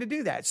not going to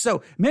do that.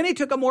 So many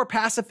took a more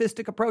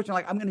pacifistic approach and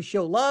I'm going to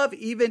show love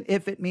even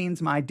if it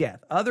means my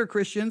death. Other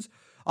Christians,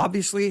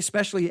 obviously,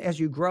 especially as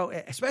you grow,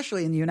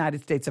 especially in the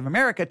United States of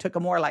America, took a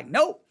more like,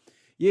 nope,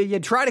 you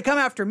try to come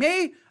after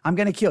me, I'm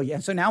going to kill you.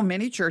 And so now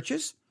many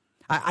churches,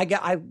 I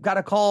got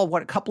a call,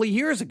 a couple of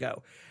years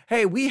ago.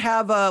 Hey, we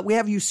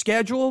have you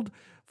scheduled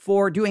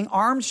for doing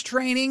arms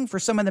training for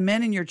some of the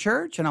men in your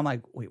church. And I'm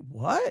like, wait,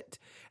 what?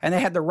 And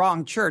they had the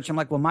wrong church. I'm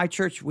like, well, my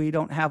church, we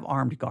don't have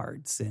armed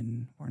guards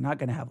and we're not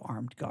going to have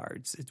armed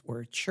guards.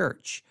 We're a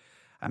church.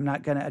 I'm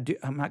not going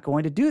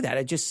to do that.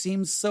 It just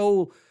seems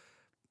so,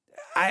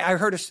 I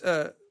heard it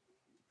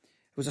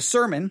was a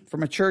sermon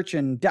from a church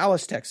in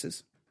Dallas,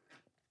 Texas.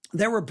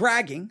 They were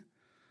bragging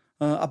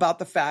about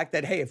the fact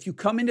that, hey, if you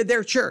come into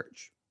their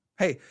church,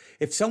 hey,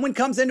 if someone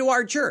comes into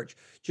our church,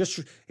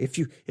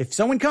 if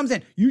someone comes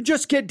in, you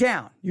just get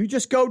down. You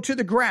just go to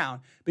the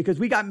ground because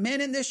we got men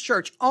in this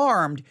church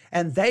armed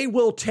and they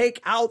will take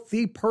out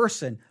the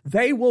person.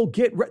 They will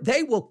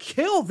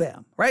kill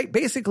them, right?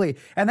 Basically.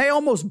 And they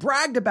almost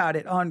bragged about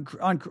it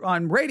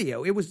on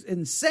radio. It was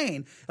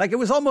insane. Like it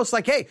was almost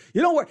like, hey,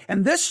 you know what?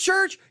 In this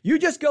church, you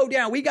just go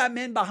down. We got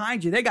men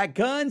behind you. They got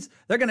guns.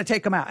 They're going to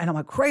take them out. And I'm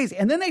like, crazy.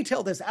 And then they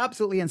tell this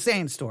absolutely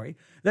insane story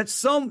that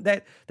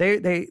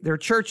their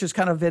church is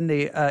kind of in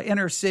the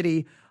inner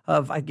city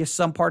of, I guess,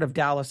 some part of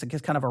Dallas, I guess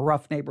kind of a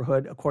rough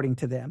neighborhood, according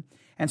to them.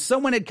 And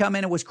someone had come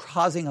in and was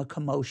causing a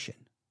commotion.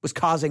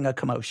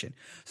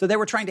 So they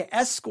were trying to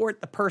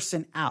escort the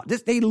person out.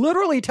 They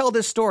literally tell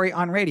this story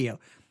on radio.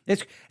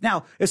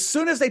 Now, as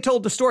soon as they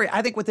told the story,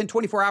 I think within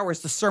 24 hours,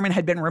 the sermon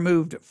had been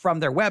removed from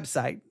their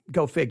website.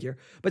 Go figure.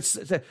 But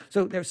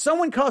so there's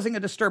someone causing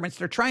a disturbance.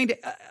 They're trying to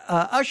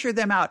usher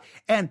them out.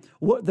 And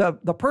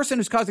the person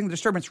who's causing the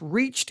disturbance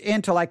reached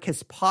into like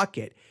his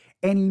pocket,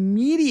 and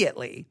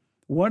immediately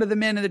one of the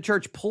men in the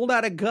church pulled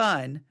out a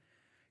gun,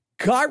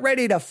 got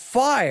ready to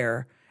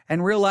fire,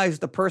 and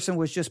realized the person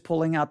was just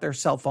pulling out their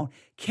cell phone,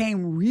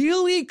 came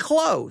really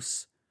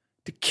close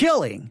to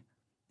killing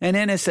an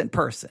innocent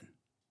person.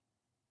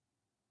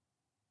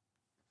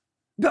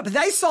 But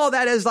they saw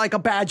that as like a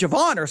badge of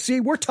honor. See,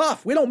 we're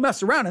tough. We don't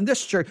mess around in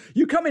this church.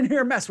 You come in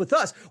here and mess with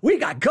us. We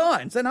got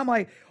guns. And I'm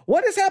like,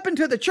 what has happened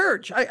to the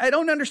church? I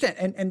don't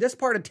understand. And this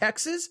part of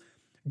Texas,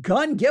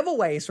 gun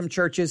giveaways from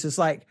churches is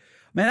like,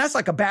 man, that's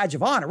like a badge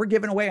of honor. We're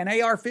giving away an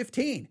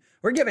AR-15.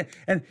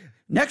 And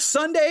next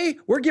Sunday,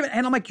 we're giving,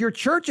 and I'm like, your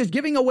church is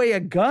giving away a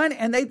gun,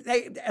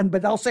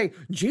 but they'll say,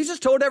 Jesus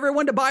told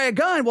everyone to buy a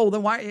gun. Well,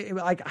 then why,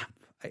 like,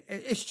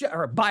 it's just,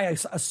 or buy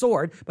a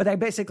sword, but they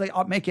basically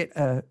make it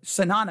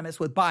synonymous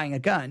with buying a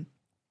gun.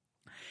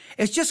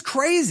 It's just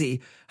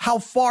crazy how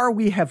far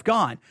we have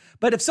gone.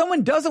 But if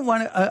someone doesn't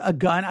want a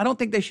gun, I don't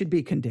think they should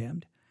be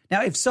condemned.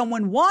 Now, if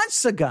someone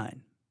wants a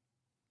gun,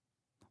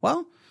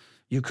 well,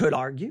 you could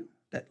argue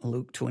that in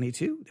Luke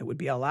 22, they would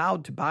be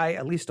allowed to buy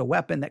at least a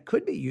weapon that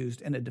could be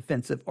used in a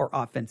defensive or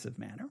offensive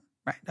manner,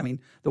 right? I mean,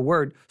 the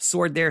word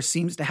sword there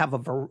seems to have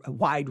a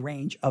wide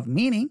range of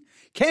meaning.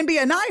 Can be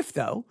a knife,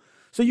 though,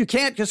 so you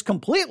can't just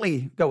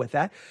completely go with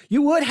that.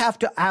 You would have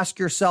to ask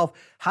yourself,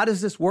 how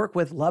does this work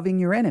with loving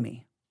your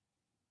enemy?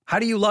 How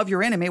do you love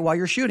your enemy while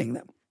you're shooting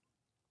them?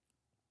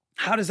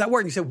 How does that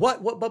work? You say,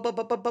 but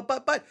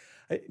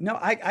no,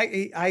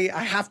 I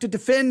have to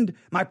defend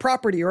my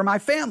property or my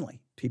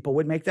family. People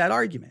would make that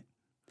argument.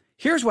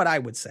 Here's what I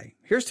would say.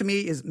 Here's to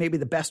me is maybe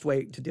the best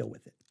way to deal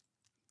with it.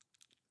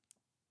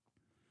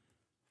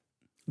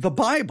 The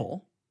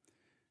Bible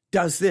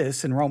does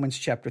this in Romans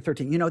chapter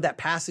 13. You know that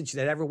passage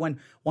that everyone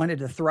wanted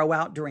to throw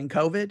out during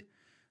COVID?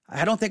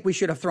 I don't think we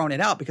should have thrown it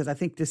out because I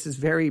think this is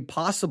very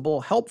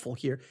helpful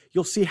here.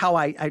 You'll see how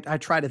I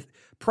try to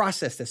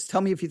process this.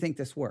 Tell me if you think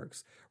this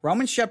works.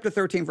 Romans chapter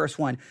 13, verse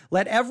 1,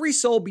 let every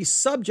soul be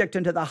subject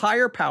unto the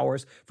higher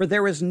powers, for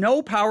there is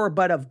no power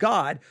but of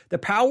God. The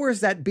powers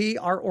that be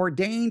are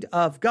ordained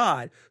of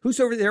God.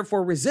 Whosoever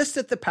therefore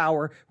resisteth the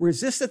power,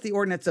 resisteth the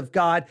ordinance of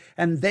God,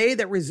 and they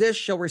that resist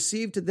shall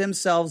receive to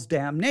themselves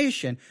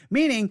damnation.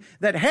 Meaning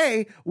that,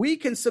 hey, we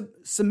can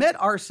submit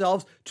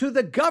ourselves to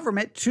the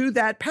government, to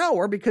that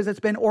power, because it's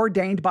been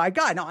ordained by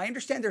God. Now, I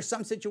understand there's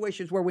some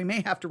situations where we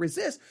may have to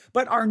resist,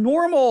 but our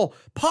normal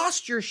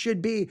posture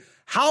should be,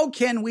 how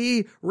can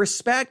we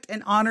respect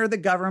and honor the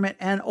government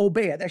and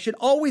obey it? That should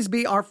always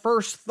be our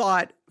first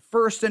thought,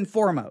 first and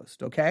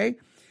foremost, okay?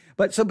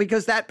 But so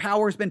because that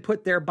power has been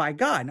put there by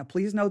God. Now,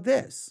 please know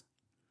this.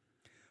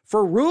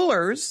 For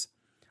rulers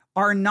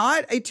are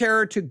not a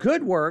terror to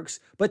good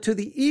works, but to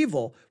the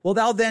evil. Will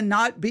thou then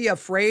not be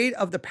afraid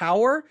of the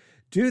power?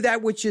 Do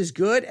that which is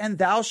good, and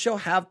thou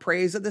shalt have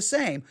praise of the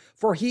same.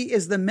 For he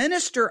is the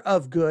minister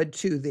of good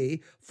to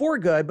thee for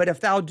good. But if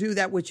thou do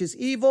that which is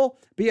evil,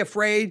 be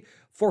afraid,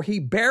 for he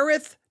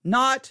beareth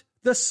not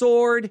the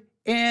sword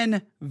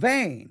in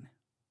vain.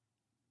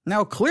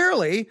 Now,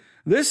 clearly,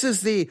 this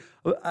is the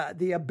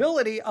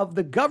ability of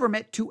the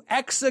government to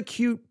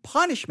execute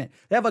punishment.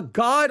 They have a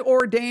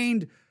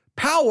God-ordained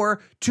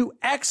power to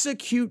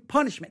execute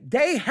punishment.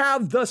 They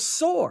have the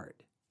sword.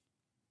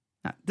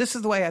 Now, this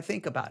is the way I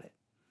think about it.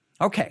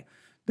 Okay,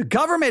 the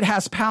government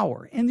has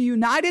power. In the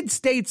United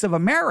States of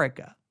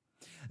America,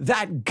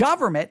 that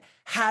government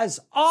has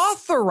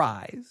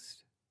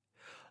authorized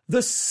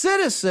the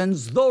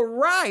citizens the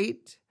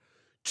right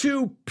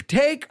to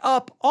take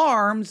up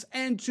arms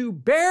and to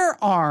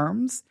bear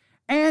arms,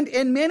 and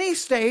in many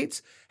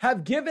states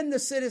have given the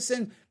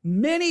citizen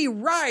many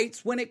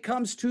rights when it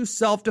comes to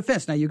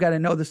self-defense. Now, you got to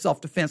know the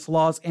self-defense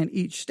laws in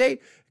each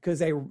state because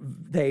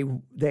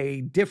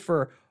they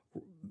differ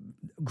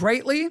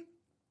greatly,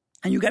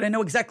 and you got to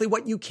know exactly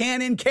what you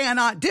can and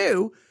cannot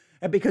do,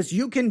 because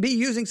you can be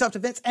using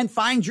self-defense and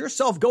find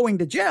yourself going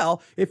to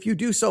jail if you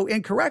do so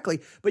incorrectly.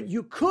 But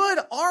you could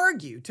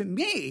argue to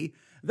me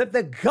that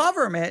the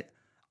government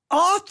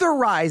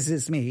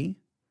authorizes me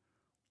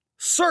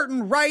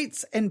certain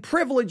rights and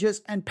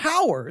privileges and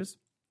powers.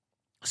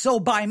 So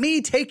by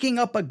me taking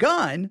up a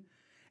gun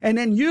and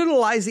then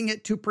utilizing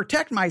it to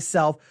protect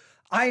myself,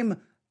 I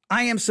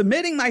am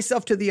submitting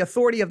myself to the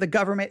authority of the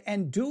government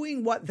and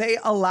doing what they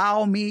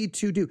allow me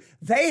to do.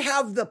 They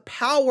have the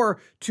power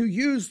to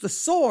use the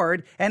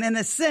sword, and in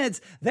a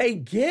sense, they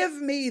give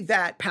me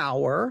that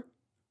power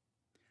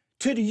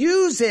to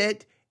use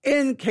it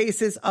in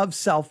cases of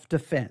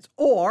self-defense.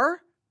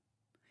 Or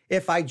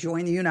if I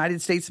join the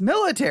United States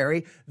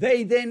military,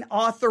 they then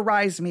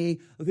authorize me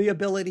the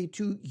ability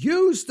to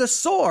use the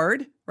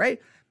sword,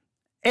 right,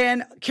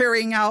 and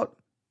carrying out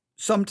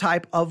some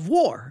type of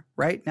war,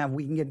 right? Now,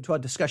 we can get into a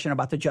discussion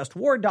about the just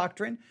war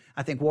doctrine.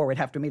 I think war would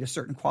have to meet a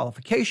certain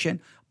qualification,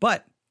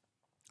 but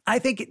I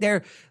think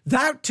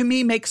that to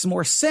me makes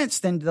more sense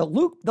than the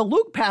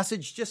Luke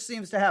passage just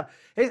seems to have.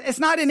 It's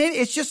not in it.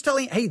 It's just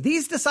telling, hey,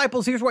 these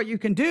disciples, here's what you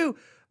can do.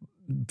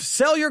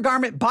 Sell your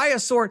garment, buy a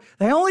sword.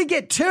 They only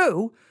get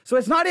two. So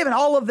it's not even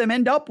all of them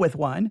end up with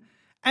one.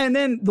 And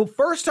then the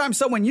first time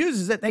someone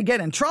uses it, they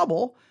get in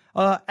trouble.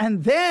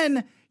 And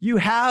then you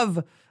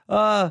have,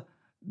 the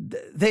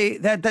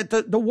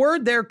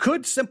word there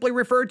could simply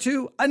refer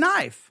to a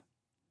knife.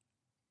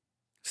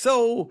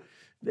 So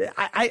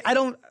I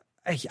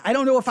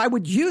don't know if I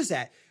would use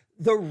that.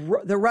 The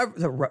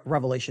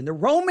Revelation, the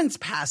Romans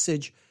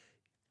passage,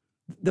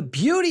 the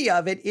beauty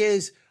of it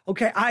is,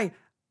 okay,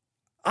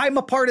 I'm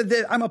a part of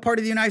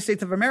the United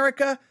States of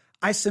America.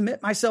 I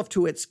submit myself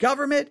to its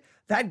government.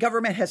 That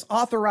government has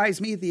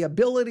authorized me the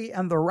ability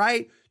and the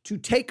right to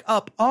take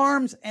up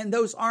arms, and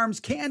those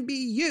arms can be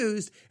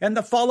used in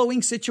the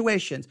following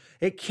situations.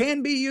 It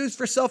can be used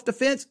for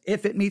self-defense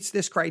if it meets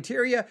this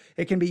criteria.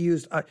 It can be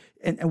used,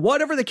 and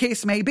whatever the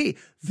case may be.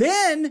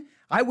 Then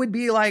I would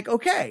be like,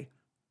 okay,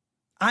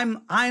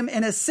 I'm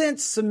in a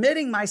sense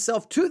submitting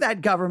myself to that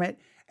government,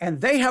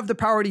 and they have the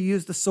power to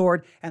use the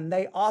sword, and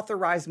they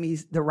authorize me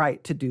the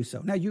right to do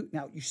so. Now you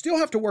still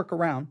have to work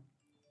around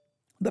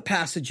the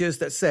passages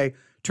that say,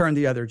 turn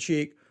the other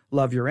cheek,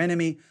 love your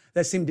enemy,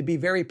 that seem to be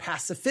very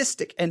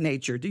pacifistic in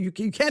nature. You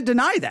can't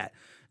deny that.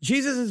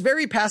 Jesus is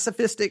very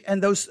pacifistic in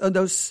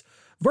those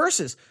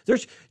verses.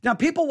 Now,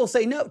 people will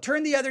say, no,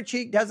 turn the other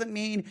cheek doesn't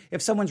mean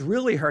if someone's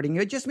really hurting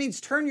you. It just means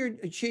turn your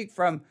cheek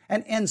from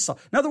an insult.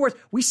 In other words,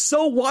 we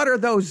so water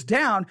those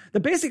down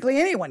that basically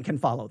anyone can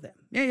follow them.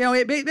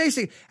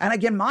 Basically, and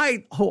again,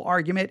 my whole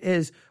argument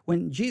is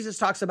when Jesus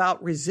talks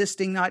about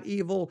resisting not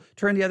evil,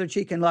 turn the other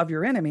cheek and love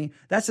your enemy,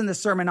 that's in the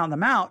Sermon on the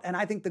Mount. And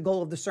I think the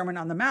goal of the Sermon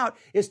on the Mount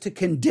is to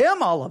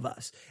condemn all of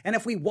us. And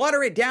if we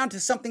water it down to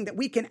something that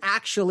we can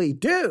actually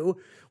do,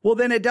 well,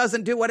 then it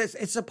doesn't do what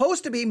it's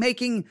supposed to be,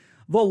 making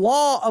the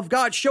law of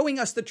God, showing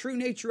us the true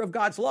nature of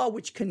God's law,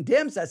 which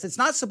condemns us. It's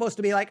not supposed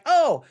to be like,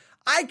 oh,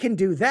 I can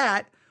do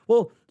that.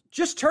 Well,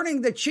 just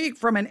turning the cheek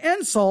from an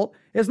insult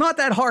is not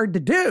that hard to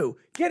do.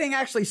 Getting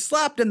actually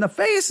slapped in the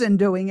face and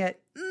doing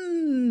it,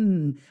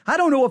 I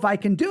don't know if I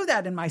can do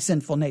that in my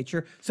sinful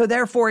nature. So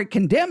therefore it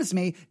condemns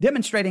me,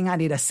 demonstrating I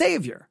need a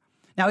savior.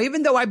 Now,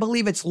 even though I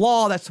believe it's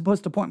law that's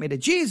supposed to point me to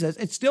Jesus,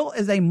 it still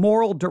is a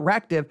moral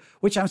directive,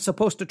 which I'm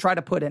supposed to try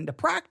to put into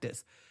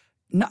practice,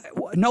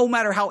 no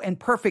matter how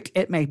imperfect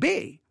it may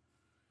be.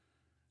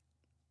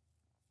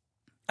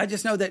 I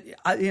just know that,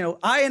 an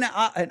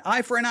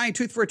eye for an eye, and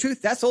tooth for a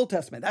tooth, that's Old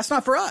Testament. That's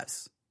not for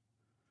us.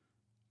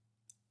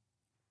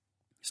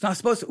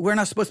 We're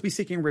not supposed to be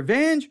seeking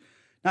revenge.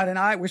 Not an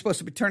eye. We're supposed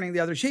to be turning the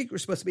other cheek. We're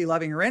supposed to be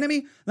loving our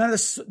enemy. Now,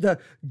 the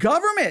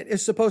government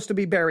is supposed to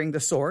be bearing the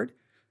sword.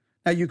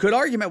 Now, you could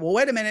argue, well,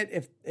 wait a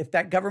minute. If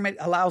that government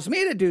allows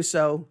me to do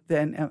so,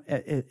 then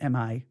am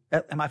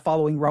I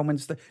following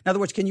Romans? In other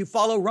words, can you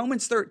follow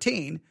Romans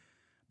 13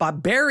 by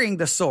bearing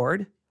the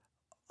sword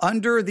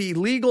under the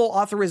legal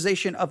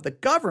authorization of the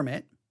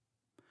government?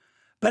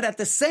 But at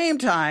the same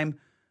time,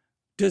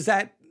 does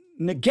that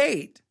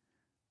negate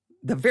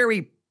the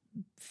very,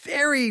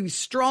 very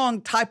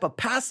strong type of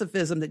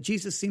pacifism that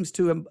Jesus seems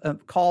to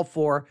call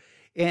for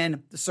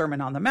in the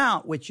Sermon on the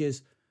Mount, which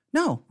is,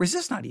 no,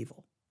 resist not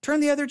evil. Turn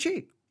the other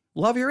cheek.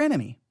 Love your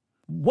enemy.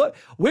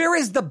 Where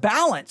is the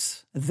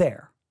balance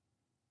there?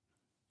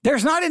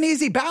 There's not an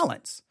easy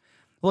balance.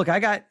 Look,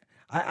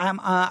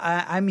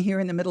 I'm here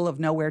in the middle of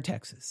nowhere,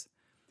 Texas.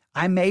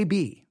 I may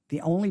be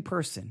the only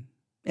person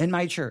in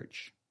my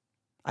church,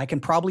 I can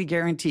probably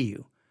guarantee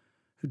you,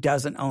 who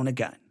doesn't own a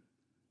gun.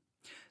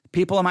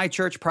 People in my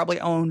church probably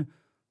own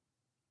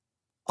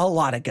a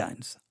lot of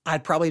guns. I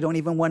probably don't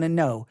even want to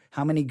know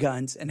how many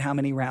guns and how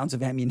many rounds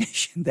of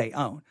ammunition they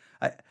own.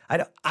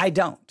 I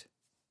don't.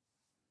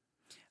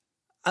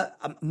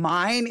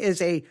 Mine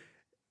is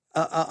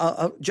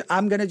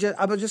I'm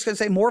just going to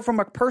say more from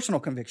a personal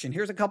conviction.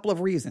 Here's a couple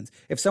of reasons.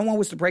 If someone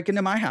was to break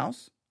into my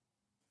house,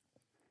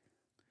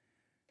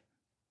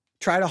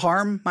 try to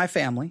harm my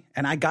family,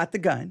 and I got the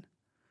gun,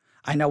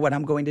 I know what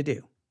I'm going to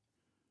do.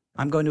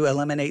 I'm going to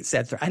eliminate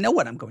said threat. I know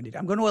what I'm going to do.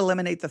 I'm going to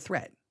eliminate the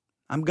threat.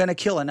 I'm going to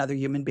kill another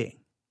human being.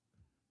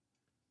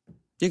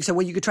 You can say,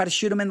 well, you could try to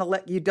shoot him in the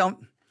leg. You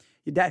don't.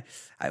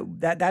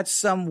 That's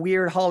some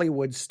weird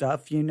Hollywood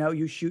stuff. You know,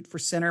 you shoot for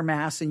center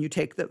mass and you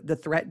take the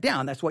threat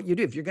down. That's what you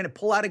do. If you're going to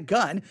pull out a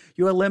gun,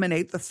 you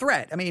eliminate the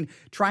threat. I mean,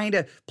 trying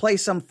to play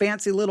some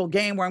fancy little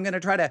game where I'm going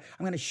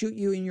to shoot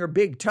you in your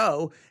big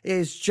toe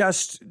is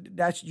just,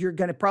 you're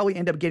going to probably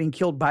end up getting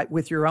killed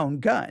with your own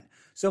gun.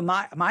 So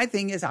my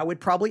thing is I would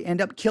probably end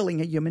up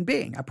killing a human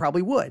being. I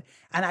probably would.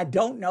 And I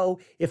don't know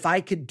if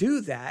I could do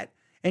that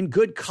in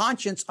good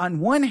conscience on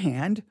one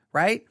hand,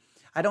 right?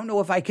 I don't know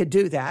if I could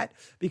do that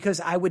because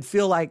I would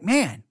feel like,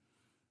 man,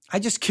 I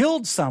just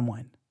killed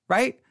someone,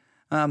 right?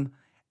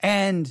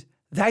 And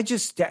they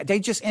just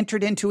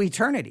entered into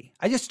eternity.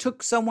 I just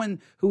took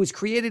someone who was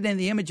created in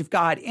the image of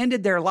God,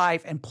 ended their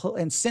life,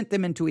 and sent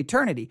them into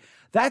eternity.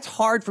 That's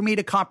hard for me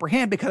to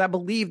comprehend because I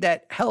believe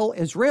that hell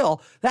is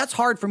real. That's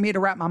hard for me to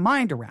wrap my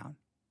mind around,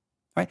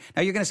 right?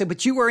 Now you're going to say,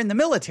 but you were in the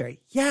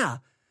military. Yeah.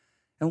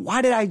 And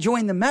why did I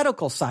join the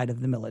medical side of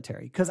the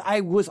military? Because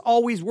I was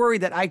always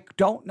worried that I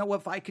don't know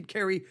if I could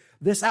carry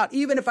this out.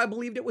 Even if I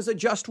believed it was a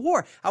just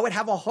war, I would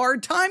have a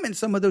hard time in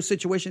some of those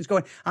situations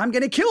going, I'm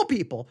going to kill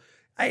people.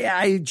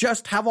 I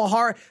just have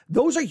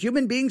those are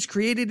human beings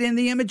created in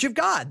the image of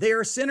God. They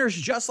are sinners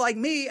just like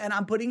me, and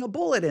I'm putting a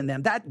bullet in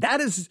them. That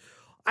is,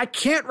 I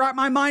can't wrap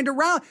my mind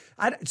around.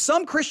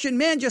 Some Christian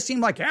men just seem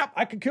like, yeah,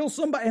 I could kill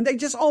somebody. And they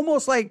just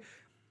almost like,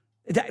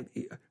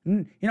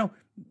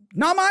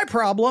 not my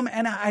problem.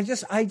 And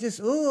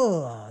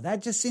that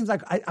just seems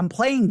like I'm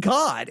playing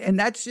God. And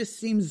that just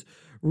seems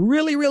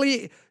really,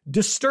 really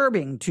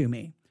disturbing to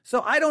me.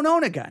 So I don't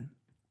own a gun.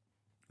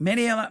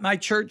 Many of my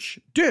church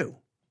do.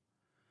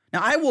 Now,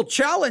 I will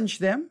challenge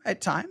them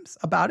at times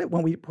about it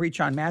when we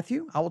preach on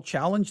Matthew. I will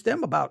challenge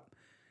them about,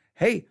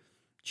 hey,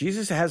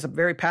 Jesus has a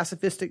very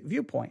pacifistic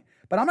viewpoint.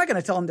 But I'm not going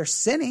to tell them they're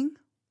sinning.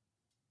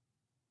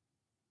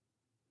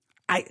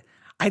 I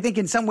think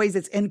in some ways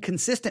it's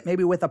inconsistent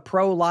maybe with a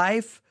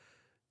pro-life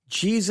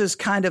Jesus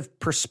kind of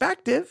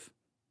perspective.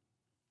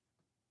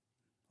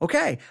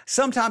 Okay,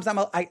 sometimes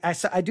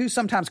I do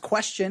sometimes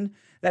question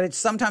that it's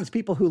sometimes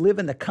people who live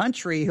in the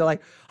country who are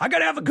like, I got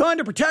to have a gun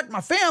to protect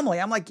my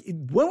family. I'm like,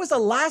 when was the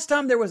last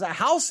time there was a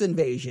house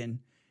invasion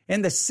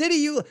in the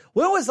city?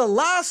 When was the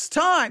last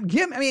time?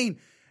 I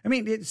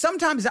mean,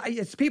 sometimes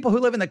it's people who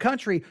live in the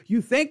country.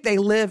 You think they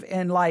live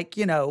in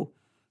the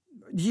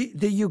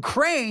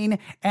Ukraine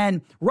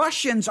and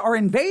Russians are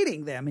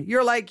invading them.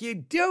 You're like, you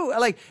do.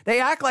 Like, they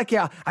act like,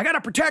 yeah, I got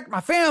to protect my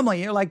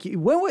family. You're like,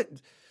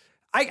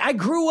 I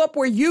grew up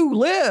where you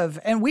live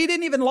and we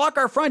didn't even lock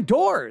our front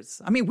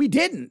doors. I mean, we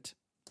didn't.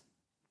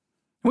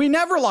 We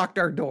never locked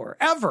our door,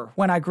 ever,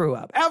 when I grew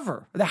up,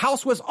 ever. The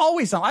house was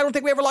always on. I don't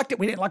think we ever locked it.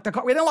 We didn't lock the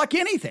car. We didn't lock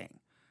anything,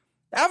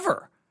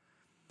 ever.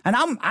 And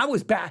I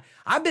was bad.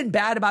 I've been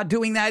bad about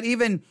doing that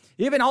even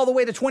all the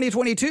way to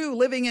 2022,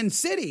 living in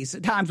cities.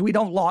 At times we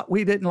didn't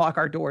lock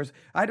our doors.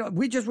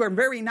 We just were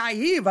very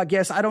naive, I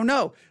guess. I don't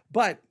know.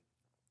 But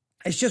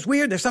it's just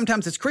weird. There's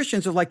sometimes as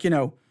Christians are like,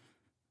 and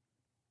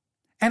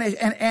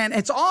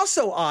it's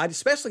also odd,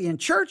 especially in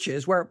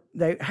churches where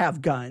they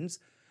have guns,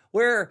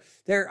 where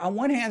they're on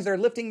one hand, they're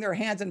lifting their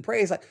hands in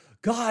praise like,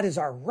 God is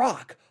our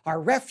rock, our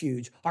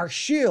refuge, our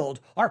shield,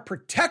 our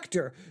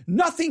protector.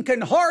 Nothing can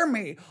harm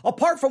me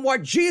apart from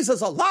what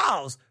Jesus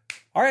allows.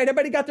 All right,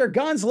 everybody got their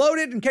guns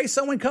loaded in case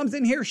someone comes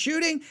in here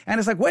shooting. And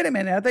it's like, wait a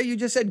minute, I thought you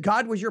just said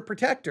God was your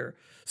protector.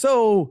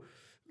 So,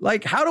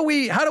 like, how do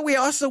we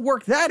also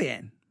work that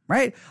in,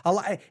 right?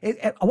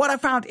 What I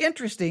found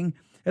interesting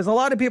is a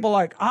lot of people are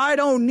like, I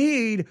don't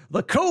need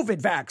the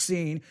COVID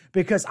vaccine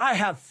because I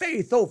have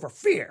faith over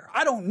fear.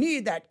 I don't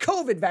need that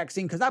COVID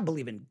vaccine because I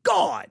believe in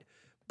God.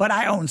 But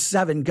I own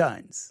 7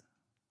 guns.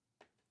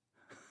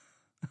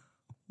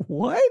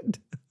 What?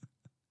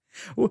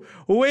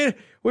 Wait,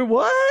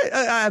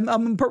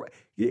 what?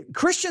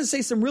 Christians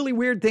say some really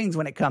weird things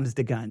when it comes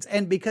to guns.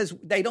 And because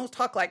they don't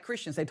talk like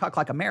Christians, they talk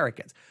like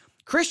Americans.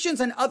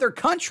 Christians in other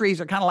countries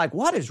are kind of like,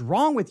 what is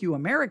wrong with you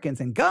Americans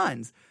and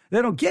guns?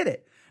 They don't get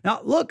it.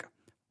 Now, look,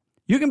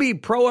 You can be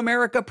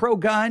pro-America,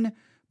 pro-gun,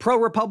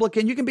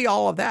 pro-Republican. You can be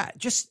all of that.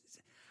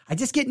 I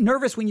just get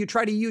nervous when you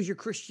try to use your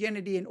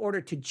Christianity in order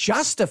to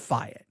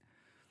justify it.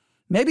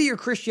 Maybe your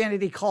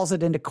Christianity calls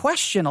it into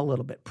question a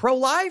little bit.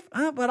 Pro-life?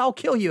 But I'll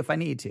kill you if I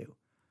need to.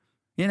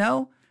 You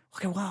know?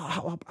 Okay,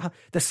 well,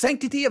 the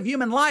sanctity of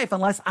human life,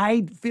 unless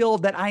I feel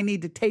that I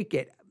need to take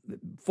it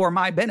for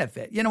my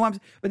benefit. You know what I'm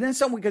saying? But then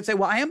someone could say,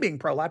 well, I am being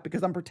pro-life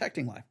because I'm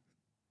protecting life.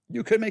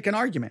 You could make an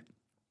argument.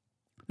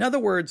 In other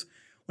words,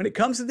 when it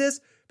comes to this,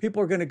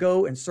 people are going to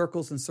go in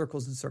circles and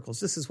circles and circles.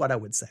 This is what I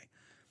would say.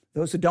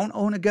 Those who don't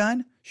own a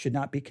gun should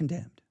not be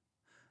condemned.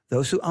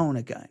 Those who own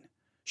a gun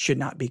should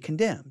not be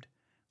condemned.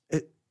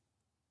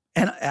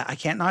 And I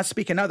can't not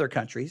speak in other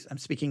countries. I'm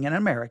speaking in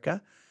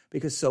America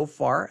because so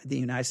far, the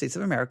United States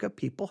of America,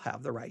 people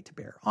have the right to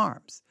bear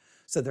arms.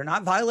 So they're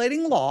not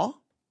violating law.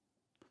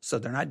 So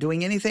they're not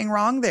doing anything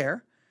wrong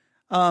there.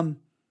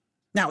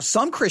 Now,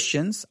 some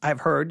Christians I've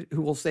heard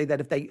who will say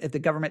that if the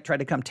government tried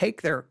to come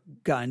take their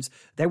guns,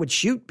 they would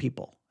shoot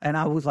people. And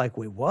I was like,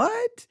 wait,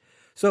 what?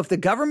 So if the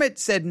government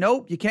said,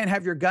 nope, you can't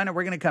have your gun and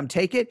we're going to come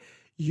take it,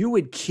 you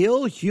would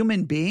kill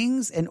human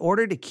beings in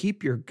order to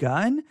keep your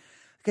gun?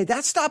 Okay,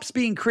 that stops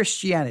being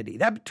Christianity.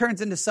 That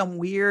turns into some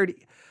weird,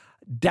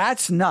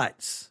 that's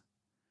nuts.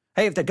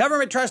 Hey, if the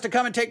government tries to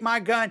come and take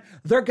my gun,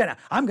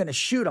 I'm going to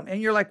shoot them.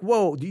 And you're like,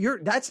 whoa,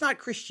 that's not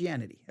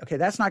Christianity. Okay,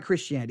 that's not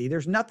Christianity.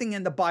 There's nothing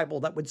in the Bible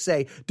that would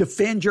say,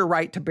 defend your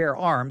right to bear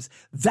arms.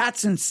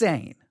 That's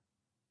insane.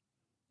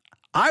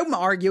 I'm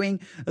arguing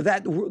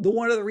that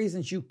one of the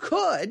reasons you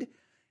could,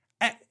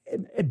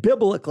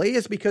 biblically,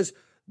 is because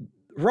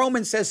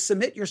Romans says,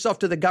 submit yourself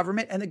to the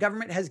government, and the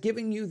government has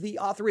given you the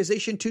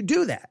authorization to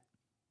do that.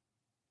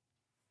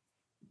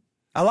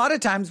 A lot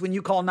of times when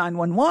you call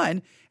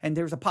 911 and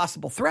there's a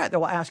possible threat, they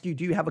will ask you,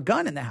 do you have a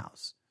gun in the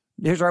house?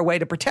 There's our way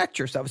to protect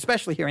yourself,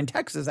 especially here in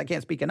Texas. I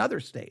can't speak in other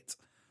states.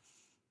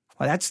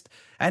 Well,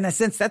 in a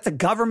sense, that's a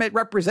government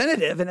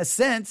representative. In a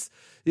sense,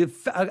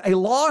 a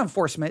law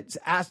enforcement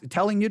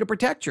telling you to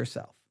protect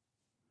yourself.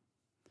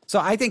 So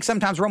I think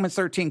sometimes Romans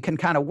 13 can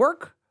kind of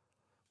work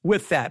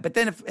with that. But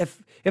then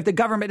if the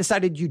government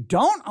decided you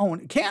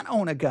can't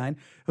own a gun,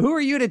 who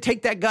are you to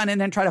take that gun and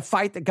then try to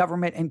fight the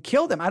government and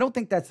kill them? I don't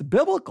think that's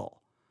biblical.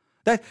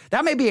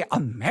 That may be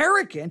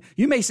American.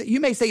 You may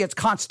say it's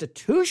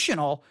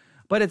constitutional,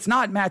 but it's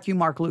not Matthew,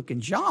 Mark, Luke,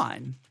 and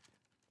John.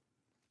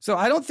 So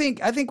I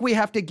think we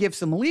have to give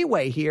some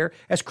leeway here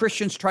as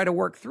Christians try to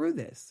work through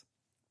this.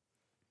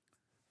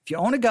 If you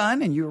own a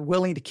gun and you're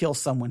willing to kill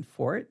someone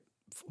for it,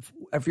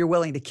 if you're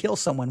willing to kill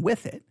someone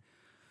with it,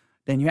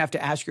 then you have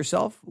to ask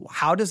yourself,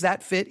 how does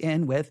that fit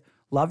in with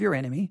love your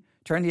enemy,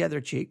 turn the other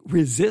cheek,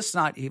 resist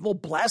not evil,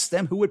 bless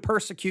them who would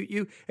persecute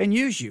you and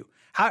use you?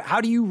 How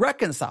do you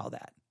reconcile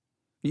that?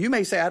 You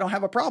may say, I don't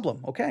have a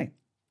problem. Okay.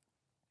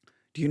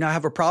 Do you not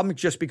have a problem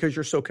just because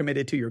you're so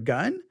committed to your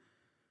gun?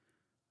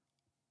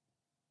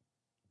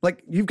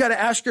 Like, you've got to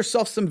ask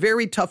yourself some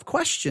very tough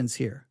questions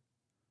here.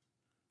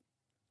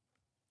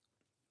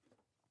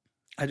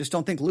 I just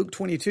don't think Luke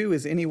 22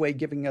 is any way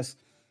giving us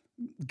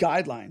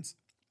guidelines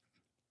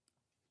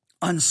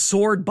on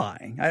sword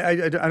buying.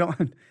 I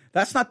don't.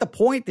 That's not the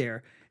point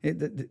there.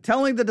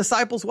 Telling the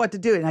disciples what to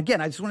do. And again,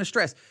 I just want to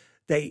stress,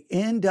 they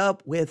end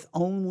up with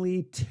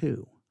only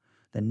 2.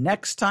 The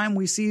next time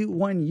we see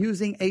one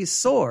using a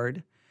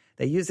sword,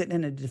 they use it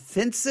in a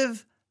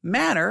defensive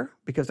manner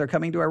because they're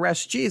coming to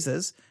arrest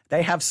Jesus.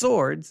 They have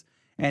swords,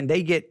 and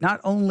they get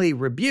not only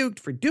rebuked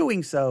for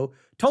doing so,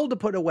 told to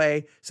put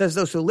away, says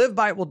those who live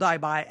by it will die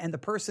by it, and the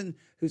person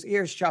whose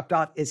ears chopped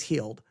off is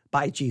healed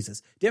by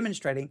Jesus,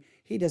 demonstrating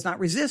he does not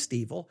resist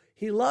evil.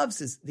 He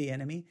loves the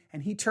enemy,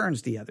 and he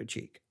turns the other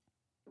cheek.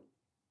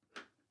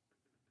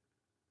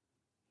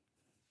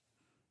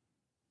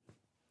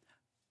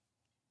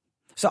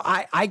 So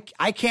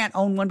I can't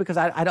own one because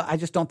I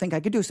just don't think I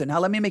could do so. Now,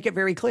 let me make it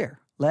very clear.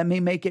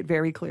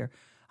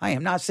 I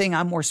am not saying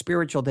I'm more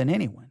spiritual than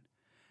anyone,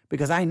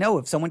 because I know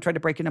if someone tried to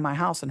break into my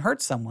house and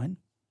hurt someone,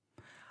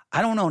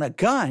 I don't own a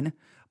gun,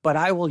 but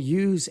I will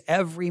use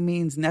every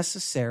means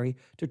necessary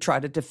to try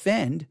to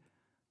defend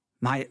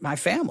my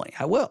family.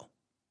 I will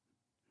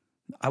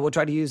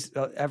try to use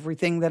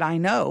everything that I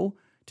know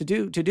to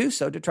do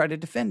so to try to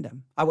defend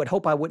them. I would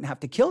hope I wouldn't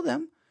have to kill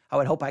them. I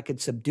would hope I could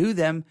subdue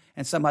them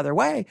in some other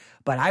way,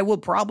 but I will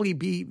probably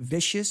be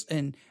vicious.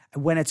 And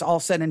when it's all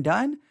said and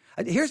done,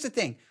 here's the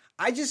thing.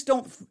 I just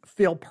don't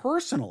feel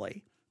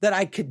personally that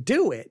I could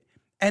do it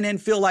and then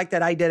feel like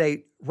that I did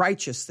a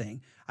righteous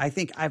thing. I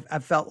think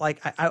I've felt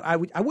like I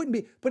wouldn't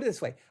be, put it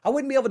this way, I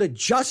wouldn't be able to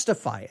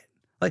justify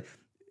it.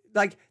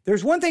 Like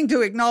there's one thing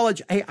to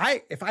acknowledge,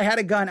 hey, if I had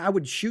a gun, I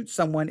would shoot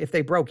someone if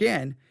they broke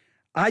in.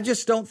 I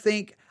just don't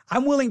think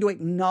I'm willing to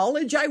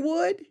acknowledge I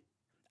would.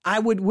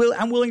 I'm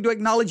willing to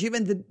acknowledge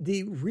even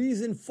the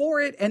reason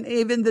for it and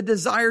even the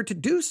desire to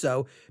do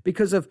so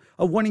because of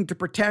wanting to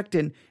protect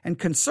and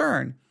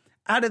concern.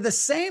 Out of the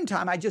same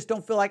time, I just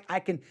don't feel like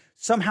I can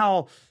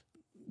somehow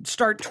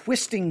start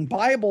twisting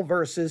Bible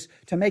verses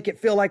to make it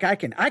feel like I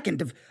can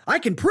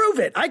prove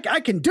it. I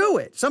can do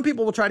it. Some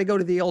people will try to go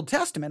to the Old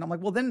Testament. I'm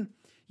like, well, then,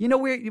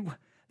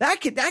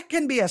 that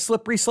can be a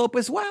slippery slope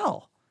as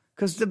well,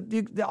 because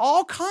the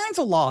all kinds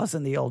of laws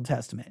in the Old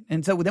Testament.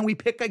 And so then we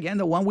pick again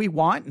the one we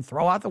want and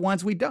throw out the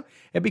ones we don't.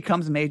 It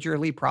becomes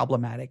majorly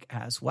problematic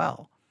as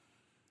well.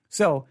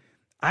 So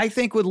I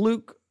think with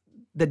Luke,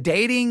 the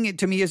dating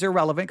to me is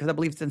irrelevant because I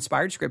believe it's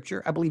inspired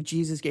scripture. I believe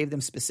Jesus gave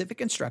them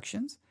specific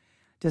instructions.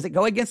 Does it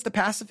go against the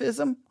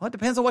pacifism? Well, it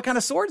depends on what kind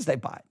of swords they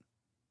bought.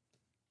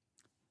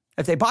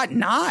 If they bought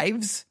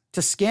knives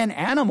to skin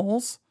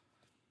animals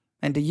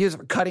and to use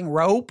for cutting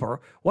rope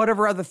or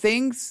whatever other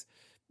things,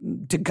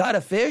 to gut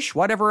a fish,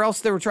 whatever else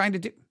they were trying to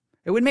do,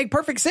 it would make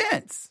perfect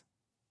sense.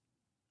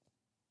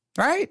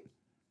 Right?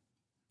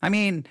 I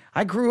mean,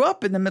 I grew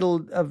up in the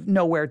middle of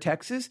nowhere,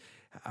 Texas.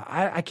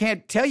 I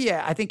can't tell you,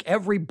 I think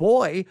every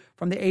boy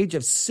from the age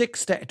of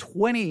 6 to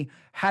 20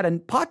 had a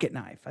pocket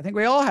knife. I think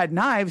we all had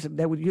knives.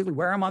 They would usually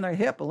wear them on their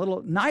hip, a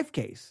little knife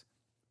case.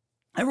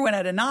 Everyone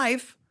had a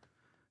knife,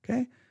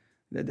 okay?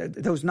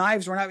 Those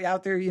knives were not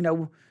out there,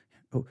 I'm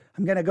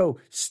going to go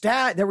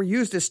stab. They were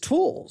used as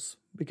tools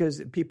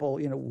because people,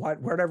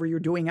 whatever you're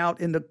doing out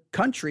in the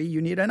country,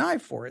 you need a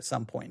knife for at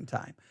some point in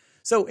time.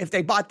 So if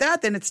they bought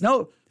that, then it's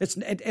no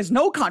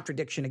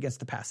contradiction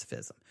against the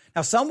pacifism.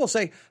 Now, some will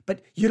say,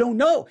 but you don't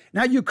know.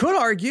 Now, you could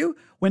argue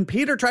when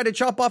Peter tried to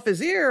chop off his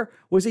ear,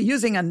 was he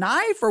using a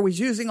knife or was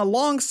he using a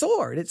long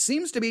sword? It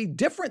seems to be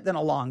different than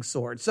a long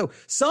sword. So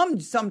some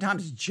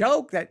sometimes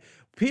joke that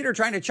Peter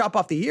trying to chop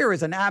off the ear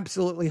is an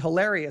absolutely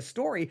hilarious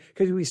story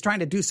because he was trying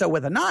to do so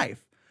with a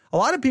knife. A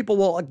lot of people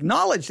will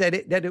acknowledge that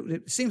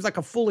it seems like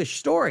a foolish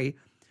story.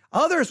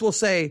 Others will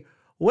say,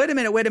 wait a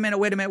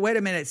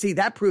minute. See,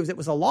 that proves it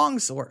was a long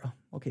sword.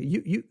 Okay,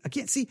 you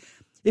again, see,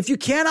 if you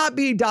cannot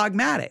be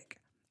dogmatic,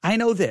 I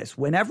know this.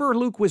 Whenever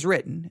Luke was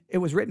written, it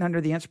was written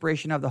under the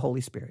inspiration of the Holy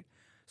Spirit.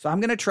 So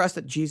I'm going to trust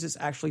that Jesus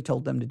actually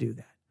told them to do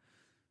that.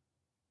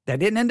 They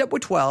didn't end up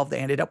with 12. They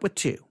ended up with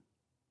 2.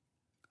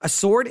 A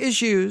sword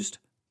is used.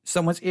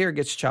 Someone's ear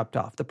gets chopped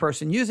off. The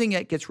person using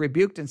it gets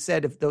rebuked and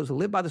said, if those who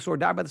live by the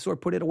sword die by the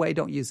sword, put it away,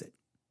 don't use it.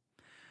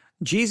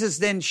 Jesus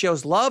then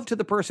shows love to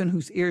the person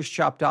whose ears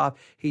chopped off.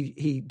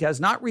 He does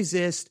not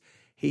resist.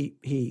 He's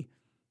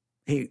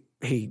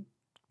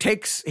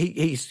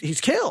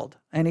killed,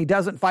 and he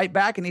doesn't fight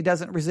back, and he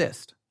doesn't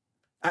resist.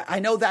 I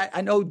know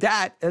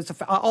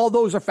that all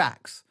those are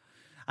facts.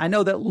 I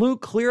know that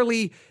Luke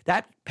clearly,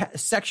 that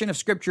section of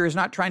scripture is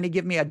not trying to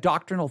give me a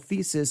doctrinal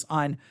thesis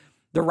on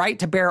the right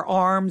to bear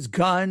arms,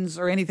 guns,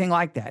 or anything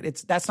like that.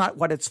 That's not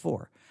what it's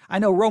for. I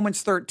know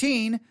Romans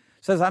 13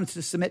 says I'm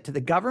to submit to the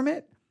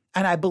government.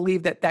 And I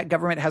believe that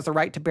government has the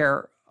right to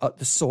bear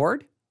the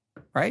sword,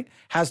 right?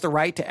 Has the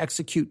right to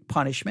execute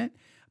punishment.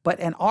 But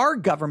in our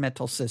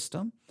governmental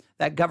system,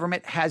 that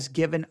government has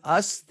given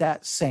us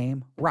that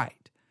same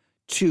right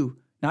to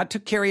not to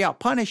carry out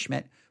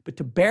punishment, but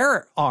to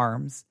bear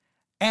arms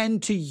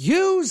and to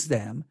use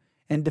them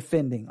in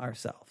defending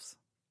ourselves.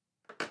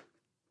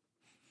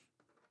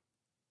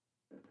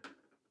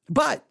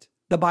 But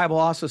the Bible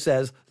also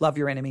says, love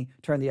your enemy,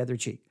 turn the other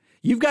cheek.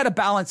 You've got to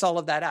balance all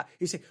of that out.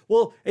 You say,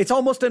 well, it's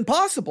almost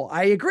impossible.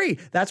 I agree.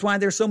 That's why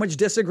there's so much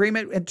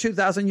disagreement in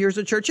 2,000 years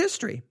of church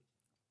history.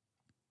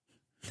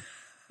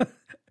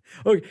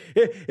 Look,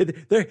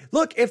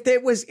 if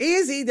it was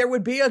easy, there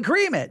would be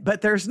agreement,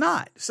 but there's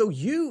not. So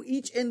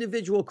each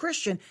individual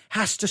Christian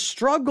has to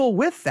struggle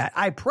with that.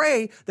 I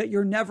pray that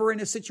you're never in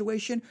a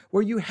situation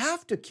where you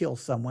have to kill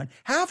someone,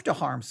 have to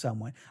harm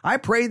someone. I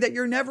pray that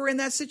you're never in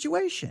that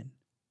situation.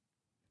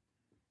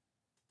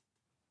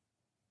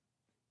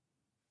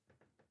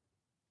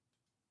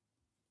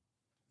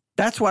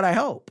 That's what I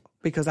hope,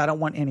 because I don't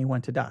want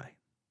anyone to die.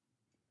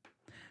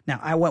 Now,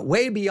 I went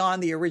way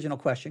beyond the original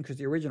question because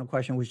the original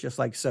question was just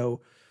like,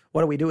 so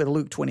what do we do with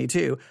Luke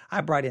 22?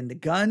 I brought in the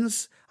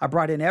guns. I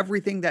brought in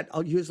everything that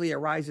usually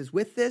arises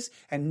with this,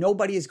 and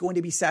nobody is going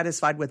to be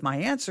satisfied with my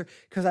answer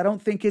because I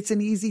don't think it's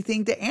an easy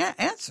thing to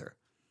answer.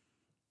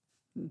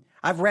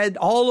 I've read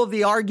all of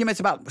the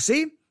arguments about,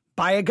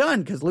 buy a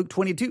gun because Luke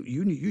 22,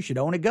 you should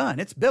own a gun.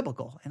 It's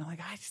biblical. And I'm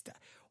like,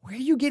 where are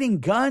you getting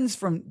guns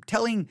from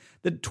telling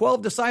the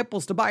 12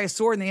 disciples to buy a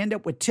sword and they end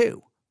up with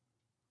 2?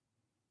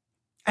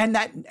 And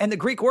the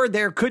Greek word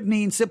there could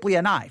mean simply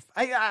a knife.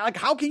 Like,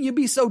 how can you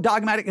be so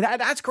dogmatic?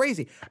 That's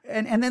crazy.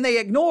 And then they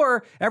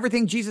ignore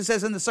everything Jesus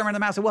says in the Sermon on the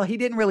Mount. Well, he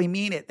didn't really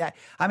mean it.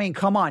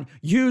 Come on,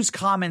 use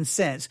common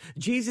sense.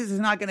 Jesus is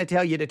not going to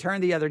tell you to turn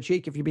the other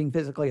cheek if you're being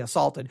physically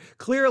assaulted.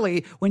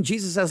 Clearly, when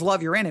Jesus says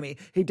love your enemy,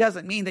 he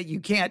doesn't mean that you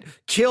can't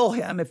kill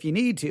him if you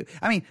need to.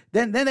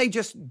 Then they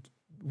just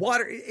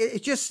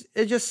it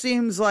just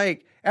seems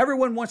like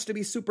everyone wants to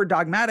be super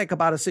dogmatic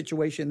about a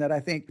situation that I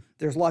think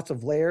there's lots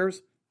of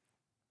layers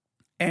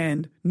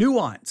and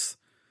nuance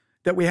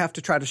that we have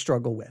to try to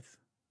struggle with.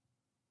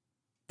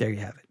 There you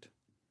have it.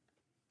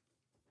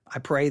 I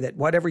pray that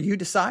whatever you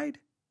decide,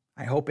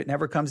 I hope it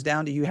never comes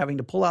down to you having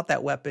to pull out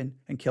that weapon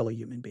and kill a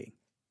human being.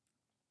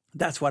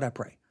 That's what I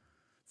pray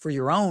for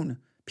your own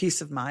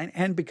peace of mind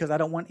and because I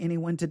don't want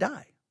anyone to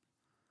die.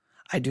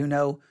 I do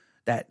know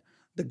that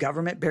the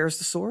government bears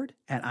the sword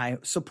and I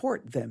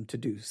support them to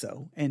do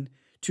so and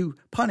to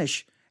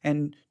punish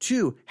And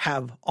 2,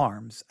 have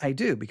arms. I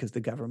do, because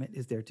the government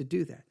is there to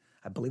do that.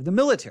 I believe the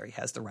military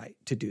has the right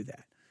to do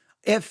that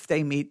if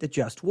they meet the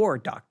just war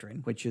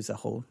doctrine, which is a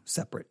whole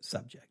separate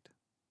subject.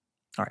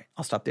 All right,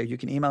 I'll stop there. You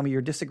can email me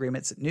your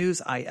disagreements at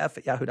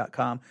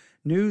newsif@yahoo.com,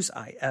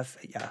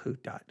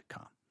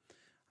 newsif@yahoo.com.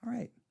 All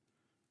right.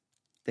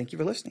 Thank you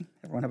for listening.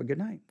 Everyone have a good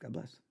night. God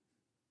bless.